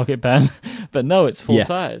nice pocket pen. But no, it's full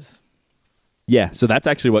size. Yeah, so that's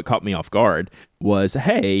actually what caught me off guard was,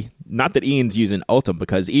 hey, not that Ian's using Ultem,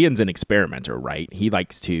 because Ian's an experimenter, right? He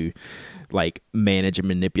likes to like manage and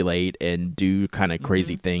manipulate and do kind of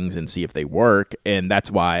crazy things and see if they work. And that's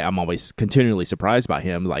why I'm always continually surprised by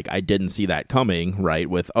him. Like, I didn't see that coming, right,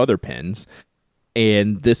 with other pens.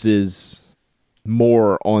 And this is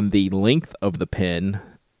more on the length of the pen,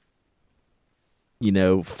 you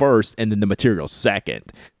know, first, and then the material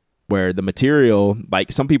second. Where the material,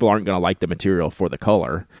 like, some people aren't going to like the material for the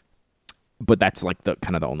color, but that's like the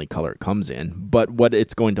kind of the only color it comes in. But what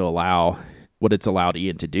it's allowed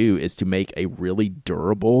Ian to do is to make a really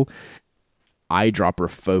durable, eyedropper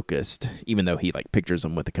focused, even though he like pictures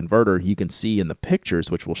them with a converter, you can see in the pictures,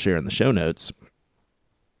 which we'll share in the show notes,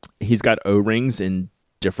 he's got O-rings in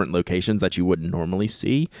different locations that you wouldn't normally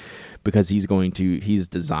see, because he's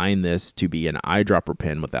designed this to be an eyedropper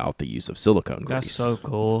pen without the use of silicone grease. That's so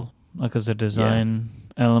cool. Like, as a design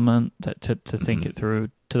element, to think it through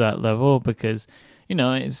to that level, because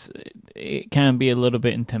it can be a little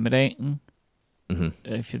bit intimidating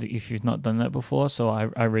if you've not done that before. So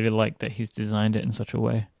I really like that he's designed it in such a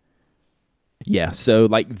way. Yeah, so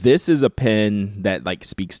like this is a pen that like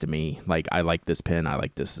speaks to me. Like, I like this pen, I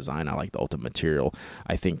like this design, I like the Ultem material.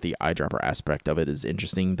 I think the eyedropper aspect of it is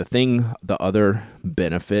interesting. The other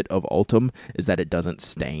benefit of Ultem is that it doesn't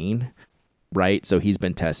stain, right? So he's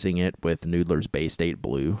been testing it with Noodler's Bay State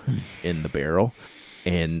Blue in the barrel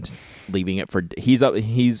and leaving it for his like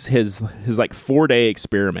 4-day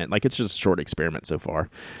experiment. Like, it's just a short experiment so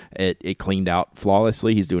far. It cleaned out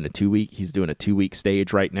flawlessly. He's doing a 2-week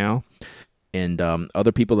stage right now. And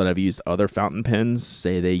other people that have used other fountain pens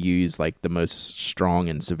say they use like the most strong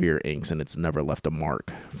and severe inks, and it's never left a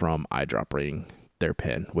mark from eyedroppering their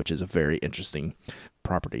pen, which is a very interesting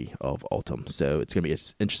property of Ultem. So it's going to be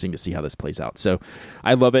interesting to see how this plays out. So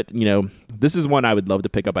I love it. This is one I would love to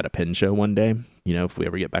pick up at a pen show one day. If we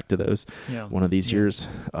ever get back to those one of these years,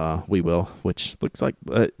 we will, which looks like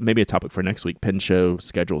maybe a topic for next week. Pen show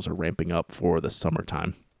schedules are ramping up for the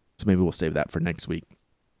summertime. So maybe we'll save that for next week.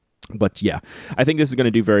 But yeah, I think this is going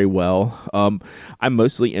to do very well. I'm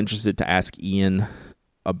mostly interested to ask Ian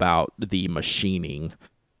about the machining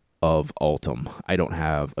of Ultem. I don't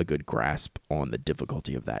have a good grasp on the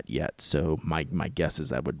difficulty of that yet, so my guess is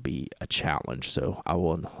that would be a challenge. So I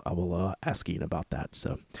will ask Ian about that.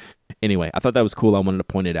 So anyway, I thought that was cool. I wanted to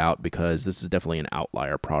point it out because this is definitely an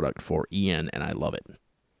outlier product for Ian, and I love it.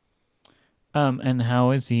 And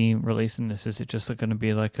how is he releasing this? Is it just going to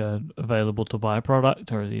be like a available to buy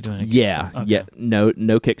product, or is he doing a Kickstarter? Okay. Yeah.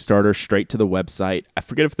 No Kickstarter, straight to the website. I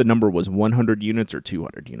forget if the number was 100 units or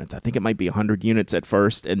 200 units. I think it might be 100 units at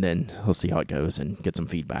first, and then he'll see how it goes and get some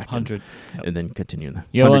feedback. 100. And then continue.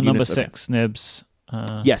 You're number 6, Nibs.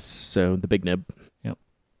 Yes, so the big nib. Yep.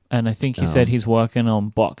 And I think he said he's working on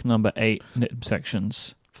block number 8 nib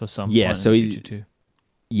sections for some point in the future too.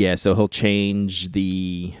 Yeah, so he'll change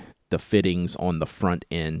the fittings on the front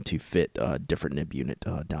end to fit a different nib unit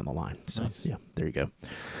down the line. So, nice. Yeah, there you go. All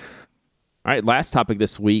right, last topic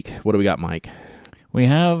this week. What do we got, Mike? We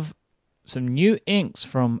have some new inks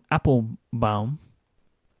from Applebaum,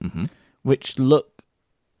 which look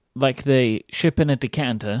like they ship in a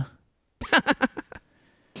decanter.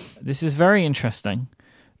 This is very interesting.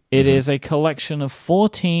 It is a collection of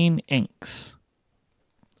 14 inks,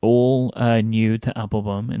 all new to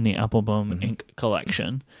Applebaum in the Applebaum ink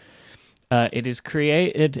collection. It is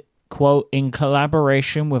created, quote, in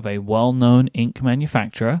collaboration with a well-known ink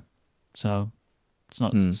manufacturer. So it's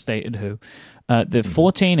not stated who. The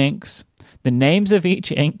 14 inks, the names of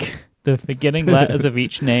each ink, the beginning letters of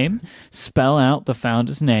each name spell out the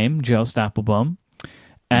founder's name, Jost Applebaum.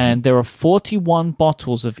 And there are 41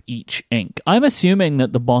 bottles of each ink. I'm assuming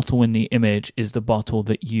that the bottle in the image is the bottle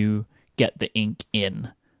that you get the ink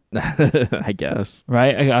in. I guess.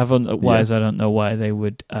 Right? I don't know why they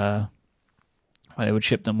would... they would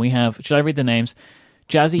ship them. We have, should I read the names?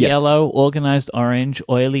 Jazzy Yellow, Organized Orange,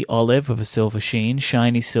 Oily Olive with a silver sheen,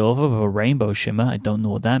 Shiny Silver with a rainbow shimmer. I don't know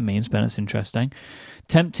what that means, but it's interesting.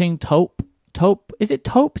 Tempting Taupe. Is it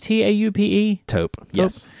Taupe? Taupe? Taupe,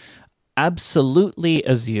 yes. Absolutely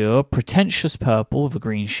Azure, Pretentious Purple with a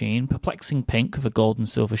green sheen, Perplexing Pink with a golden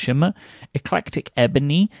silver shimmer, Eclectic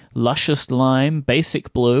Ebony, Luscious Lime,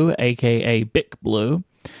 Basic Blue, aka Bic Blue,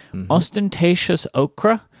 Ostentatious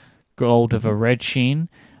Ochre, gold of a red sheen,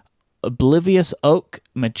 Oblivious Oak,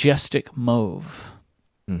 Majestic Mauve.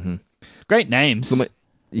 Great names. So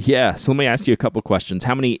let me ask you a couple questions.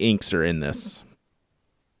 How many inks are in this?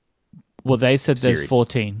 Well, they said series? There's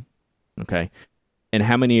 14. Okay. And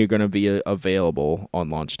how many are going to be available on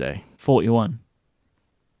launch day? 41.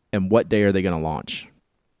 And what day are they going to launch?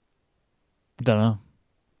 Don't know.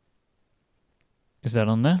 Is that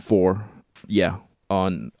on there?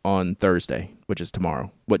 On Thursday, which is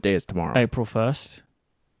tomorrow. What day is tomorrow? April 1st.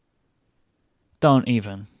 Don't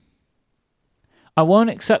even. I won't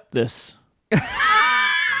accept this.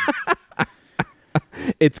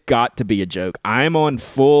 It's got to be a joke. I'm on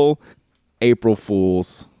full April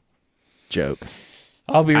Fool's joke.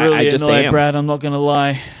 I'll be really annoyed, Brad. I'm not going to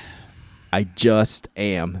lie. I just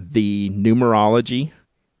am. The numerology,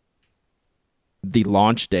 the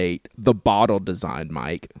launch date, the bottle design,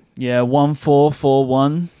 Mike. Yeah,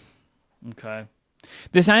 1441. Okay.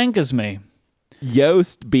 This angers me.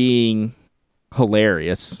 Yoast being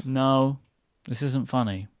hilarious. No, this isn't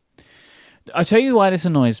funny. I'll tell you why this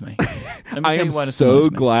annoys me. I am so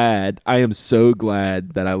glad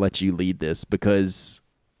that I let you lead this because,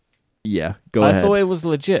 yeah, go ahead. I thought it was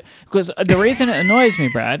legit. Because the reason it annoys me,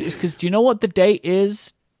 Brad, is because do you know what the date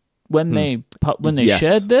is when they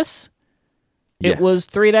shared this? It was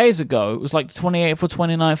 3 days ago. It was like the 28th or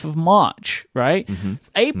 29th of March, right? Mm-hmm.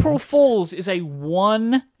 April Fool's is a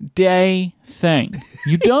one-day thing.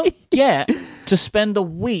 You don't get to spend a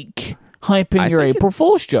week hyping your April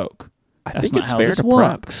Fool's joke. I think it's fair to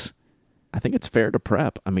prep. I think it's fair to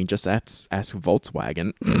prep. I mean, just ask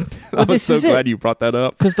Volkswagen. I was so glad you brought that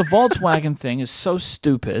up. Because the Volkswagen thing is so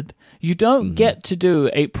stupid. You don't get to do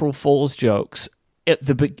April Fool's jokes at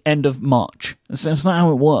the end of March. That's not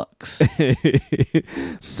how it works.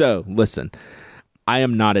 So, listen, I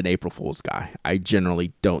am not an April Fool's guy. I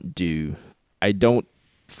generally I don't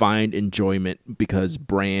find enjoyment because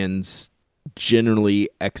brands generally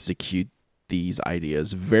execute these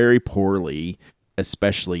ideas very poorly,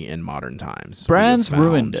 especially in modern times. Brands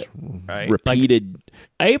ruined it, right? Repeated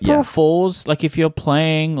April Fool's, like if you're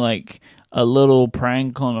playing like a little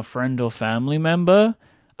prank on a friend or family member,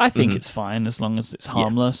 I think it's fine as long as it's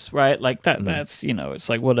harmless, right? Like that's, it's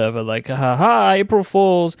like whatever, like, ha, April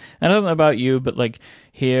Fool's. And I don't know about you, but like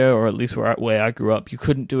here, or at least where I grew up, you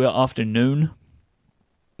couldn't do it after noon.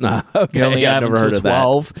 Okay, you only have until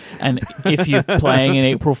 12. And if you're playing an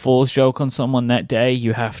April Fool's joke on someone that day,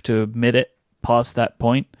 you have to admit it past that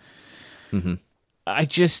point. Mm-hmm.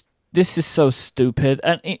 This is so stupid.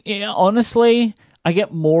 And honestly, I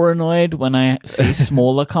get more annoyed when I see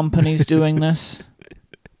smaller companies doing this.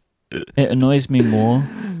 It annoys me more.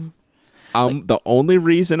 The only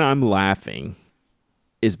reason I'm laughing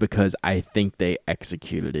is because I think they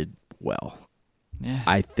executed it well. Yeah.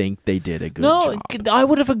 I think they did a good job. No, I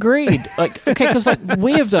would have agreed. Because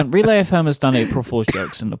Relay FM has done April Fool's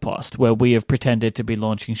jokes in the past where we have pretended to be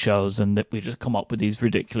launching shows and that we just come up with these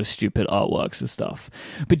ridiculous, stupid artworks and stuff.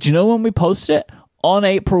 But do you know when we posted it? On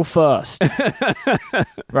April 1st.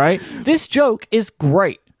 Right? This joke is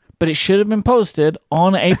great. But it should have been posted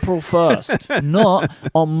on April 1st, not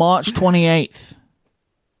on March 28th.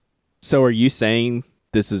 So are you saying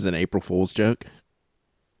this is an April Fool's joke?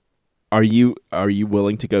 Are you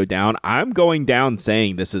willing to go down? I'm going down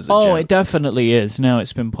saying this is a joke. Oh, it definitely is. Now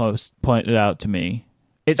it's been pointed out to me.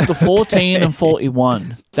 It's the 14 and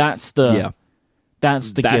 41. That's the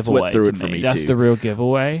giveaway what threw to it for me That's too. the real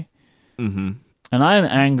giveaway. Mm-hmm. And I'm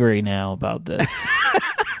angry now about this.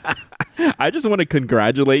 I just want to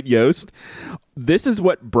congratulate Yoast. This is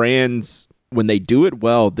what brands, when they do it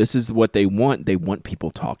well, this is what they want. They want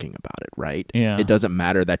people talking about it, right? Yeah. It doesn't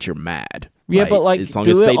matter that you're mad. Yeah, right? but as long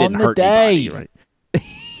as they didn't hurt anybody, right?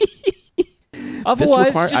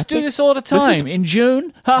 Otherwise, just do this all the time. In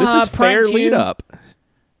June, this is fair lead up.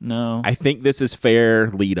 No. I think this is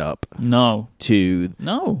fair lead up. No. To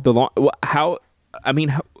the how are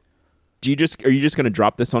you just going to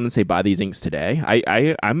drop this on and say buy these inks today?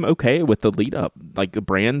 I'm okay with the lead up, like the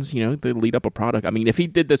brands, they lead up a product. I mean, if he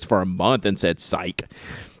did this for a month and said psych,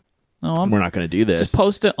 we're not going to do this. Just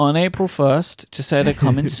post it on April 1st to say they're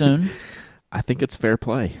coming soon. I think it's fair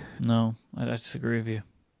play. No, I disagree with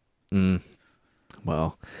you.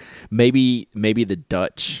 Well, maybe the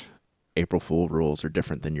Dutch April Fool rules are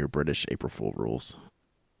different than your British April Fool rules.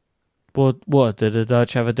 What? Did the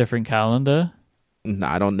Dutch have a different calendar?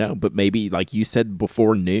 I don't know, but maybe like you said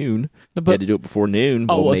before noon, you had to do it before noon.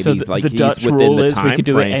 Oh, well, maybe so the Dutch rule is we can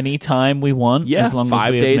do it any time we want. Yeah, as long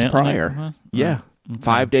 5 as days prior. Yeah, okay.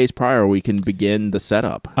 5 days prior we can begin the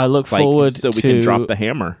setup. I look forward so we can drop the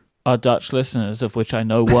hammer. Our Dutch listeners, of which I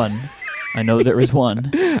know one, I know there is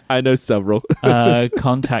one. I know several.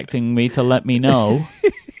 Contacting me to let me know.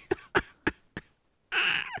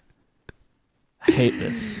 I hate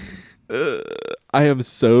this. I am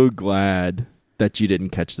so glad that you didn't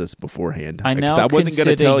catch this beforehand. I wasn't going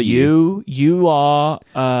to tell you. You are,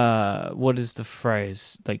 what is the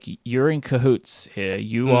phrase? Like, you're in cahoots here.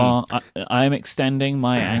 You are, I'm extending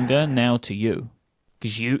my anger now to you.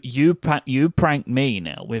 Because you pranked me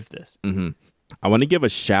now with this. Mm-hmm. I want to give a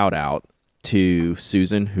shout out to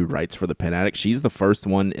Susan, who writes for the Pen Addict. She's the first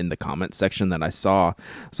one in the comment section that I saw.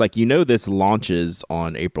 It's like, this launches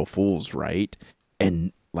on April Fool's, right?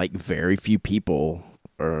 And like very few people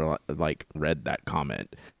or like read that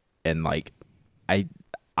comment, and like I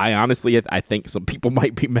honestly I think some people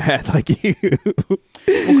might be mad like you.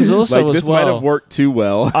 Because also like, this might have worked too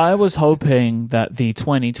well. I was hoping that the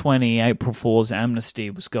 2020 April Fool's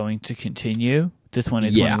amnesty was going to continue to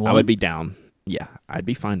 2021. Yeah, I would be down. Yeah, I'd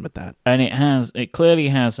be fine with that. And it clearly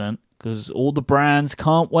hasn't, because all the brands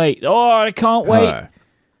can't wait. Oh, I can't wait.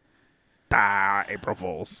 April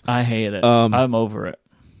Fool's. I hate it. I'm over it.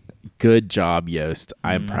 Good job, Yost.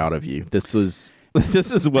 I'm proud of you. This is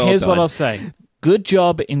well Here's done. what I'll say. Good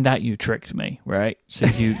job in that you tricked me, right? So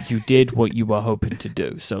you did what you were hoping to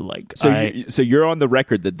do. So like, so you're on the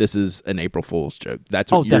record that this is an April Fool's joke.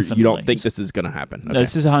 That's what definitely. You don't think this is going to happen. Okay. No,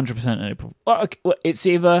 this is 100% an April. Well, okay, it's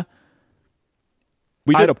either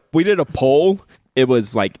we did a poll. It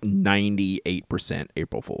was like 98%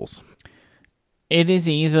 April Fools. it is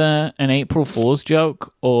either an April Fool's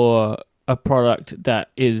joke or a product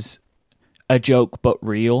that is a joke but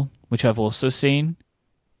real, which I've also seen.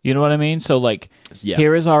 You know what I mean? So, like,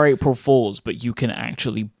 here is our April Fool's, but you can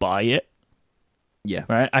actually buy it. Yeah.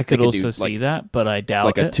 Right? I could also see that, but I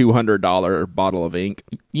doubt it. Like a $200 bottle of ink.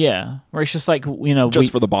 Yeah. Where it's just like, you know...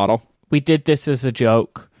 Just for the bottle. We did this as a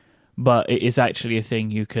joke, but it is actually a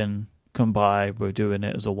thing you can buy. We're doing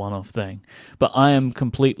it as a one-off thing. But I am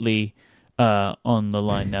completely on the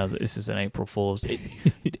line now that this is an April Fool's.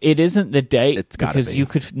 It isn't the date because you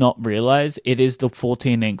could not realize it is the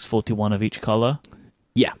 14 inks, 41 of each color.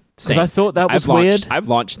 Yeah. Because I thought that was weird. I've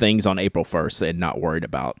launched things on April 1st and not worried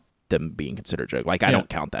about them being considered joke. Like, I don't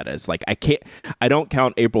count that as, like, I don't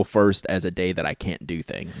count April 1st as a day that I can't do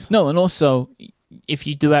things. No, and also, if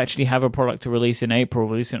you do actually have a product to release in April,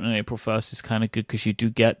 releasing it on April 1st is kind of good because you do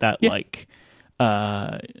get that, like,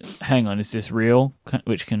 hang on, is this real?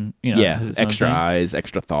 Which can, you know, has its extra own thing. eyes,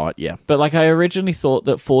 extra thought, But, like, I originally thought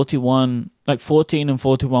that 14 and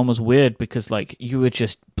 41 was weird because, like, you were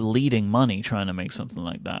just bleeding money trying to make something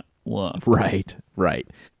like that work. Right.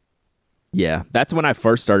 Yeah, that's when I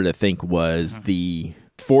first started to think was the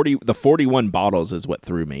 41 bottles is what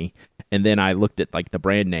threw me. And then I looked at, like, the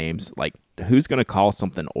brand names, like, who's going to call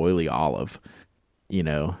something Oily Olive? You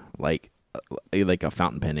know, like a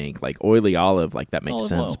fountain pen ink, like Oily Olive, like, that makes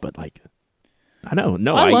sense. But, like, I know,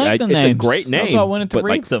 no, I like the it's names. a great name. That's why I wanted to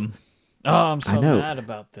read like, them. Oh, I'm so mad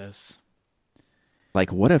about this.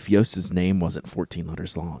 Like, what if Yost's name wasn't 14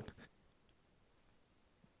 letters long?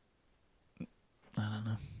 I don't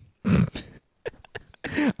know.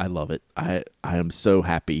 I love it. I am so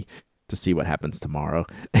happy to see what happens tomorrow.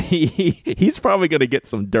 He's probably going to get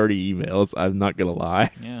some dirty emails. I'm not going to lie.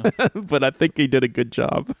 Yeah. But I think he did a good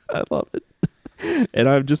job. I love it. And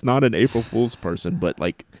I'm just not an April Fool's person, but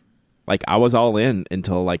like I was all in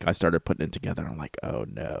until like I started putting it together. I'm like, oh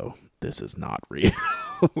no, this is not real.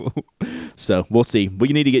 So we'll see. We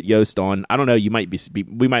need to get Yost on. I don't know.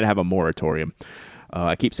 We might have a moratorium.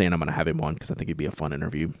 I keep saying I'm going to have him on because I think it'd be a fun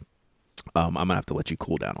interview. I'm going to have to let you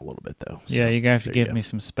cool down a little bit, though. So, yeah, you're going to have to give me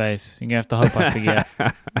some space. You're going to have to hope I forget.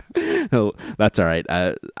 No, that's all right.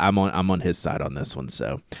 I'm on his side on this one.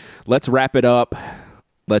 So let's wrap it up.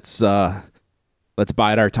 Let's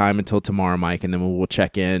bide our time until tomorrow, Mike, and then we'll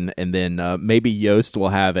check in. And then maybe Yost will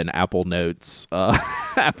have an Apple Notes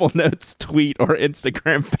tweet or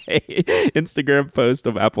Instagram post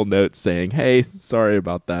of Apple Notes saying, hey, sorry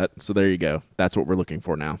about that. So there you go. That's what we're looking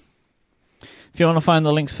for now. If you want to find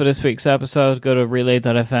the links for this week's episode, go to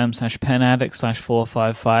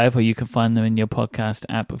relay.fm/penaddict/455, or you can find them in your podcast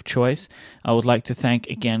app of choice. I would like to thank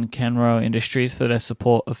again Kenro Industries for their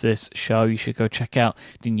support of this show. You should go check out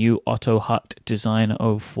the new Otto Hutt Design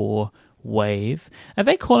 04 Wave. Are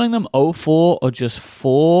they calling them 04 or just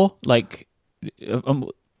 4? Like,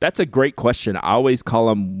 that's a great question. I always call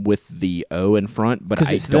them with the O in front, but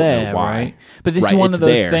I don't know why. Right? But this is one of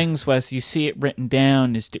those things where you see it written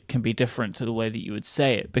down can be different to the way that you would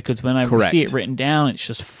say it. Because when I see it written down, it's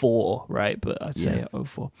just 4, right? But I say it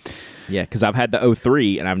 04. Yeah, because I've had the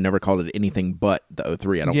 03, and I've never called it anything but the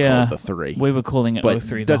 03. I don't call it the 3. We were calling it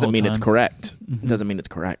 03 the doesn't mean time. It's correct. Mm-hmm. Doesn't mean it's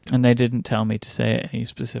correct. And they didn't tell me to say it any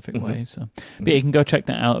specific way. So, but you can go check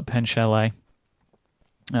that out at Pen Chalet.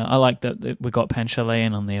 I like that we got Pen Chalet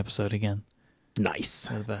in on the episode again. Nice.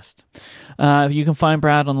 They're the best. You can find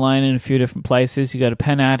Brad online in a few different places. You go to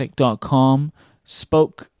penaddict.com,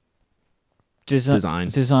 Spoke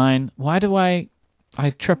Design. Why do I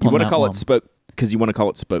trip on that? You want to call it Spoke because you want to call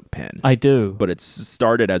it Spoke Pen. I do. But it's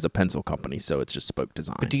started as a pencil company, so it's just Spoke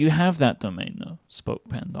Design. But do you have that domain, though?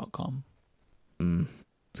 SpokePen.com.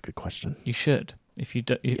 That's a good question. You should. If you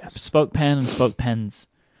do, yes. Spoke Pen and Spoke Pens.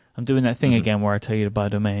 I'm doing that thing again where I tell you to buy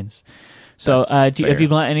domains. So have you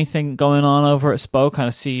got anything going on over at Spoke? I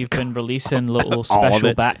see you've been releasing little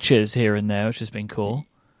special batches here and there, which has been cool.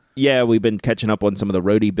 Yeah, we've been catching up on some of the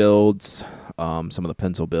roadie builds, some of the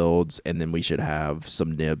pencil builds, and then we should have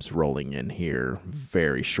some nibs rolling in here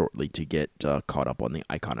very shortly to get caught up on the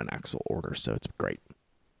Icon and Axle order. So it's great.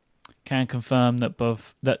 Can confirm that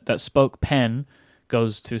both that Spoke Pen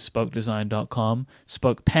goes to spokedesign.com.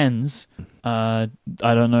 Spoke Pens, I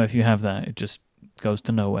don't know if you have that. It just goes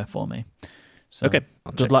to nowhere for me. So okay.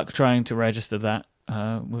 Good luck trying to register that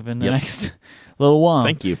within the next little while.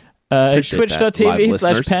 Thank you.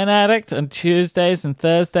 Twitch.tv/Pen Addict on Tuesdays and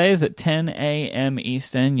Thursdays at 10 a.m.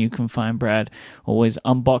 Eastern. You can find Brad always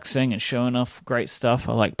unboxing and showing off great stuff.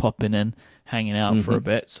 I like popping in, hanging out for a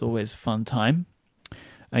bit. It's always a fun time.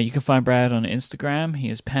 You can find Brad on Instagram. He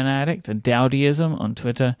is Pen Addict, and Dowdyism on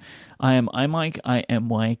Twitter. I am iMyke,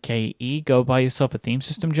 IMYKE. Go buy yourself a theme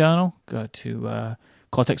system journal. Go to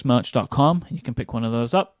cortexmerch.com. You can pick one of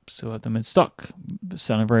those up. So have them in stock.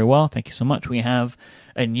 Selling very well. Thank you so much. We have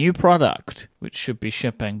a new product which should be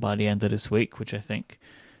shipping by the end of this week, which I think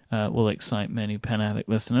will excite many Pen Addict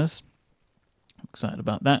listeners. I'm excited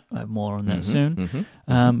about that. I have more on that soon.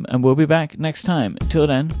 And we'll be back next time. Until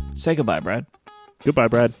then, say goodbye, Brad. Goodbye,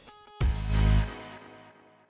 Brad.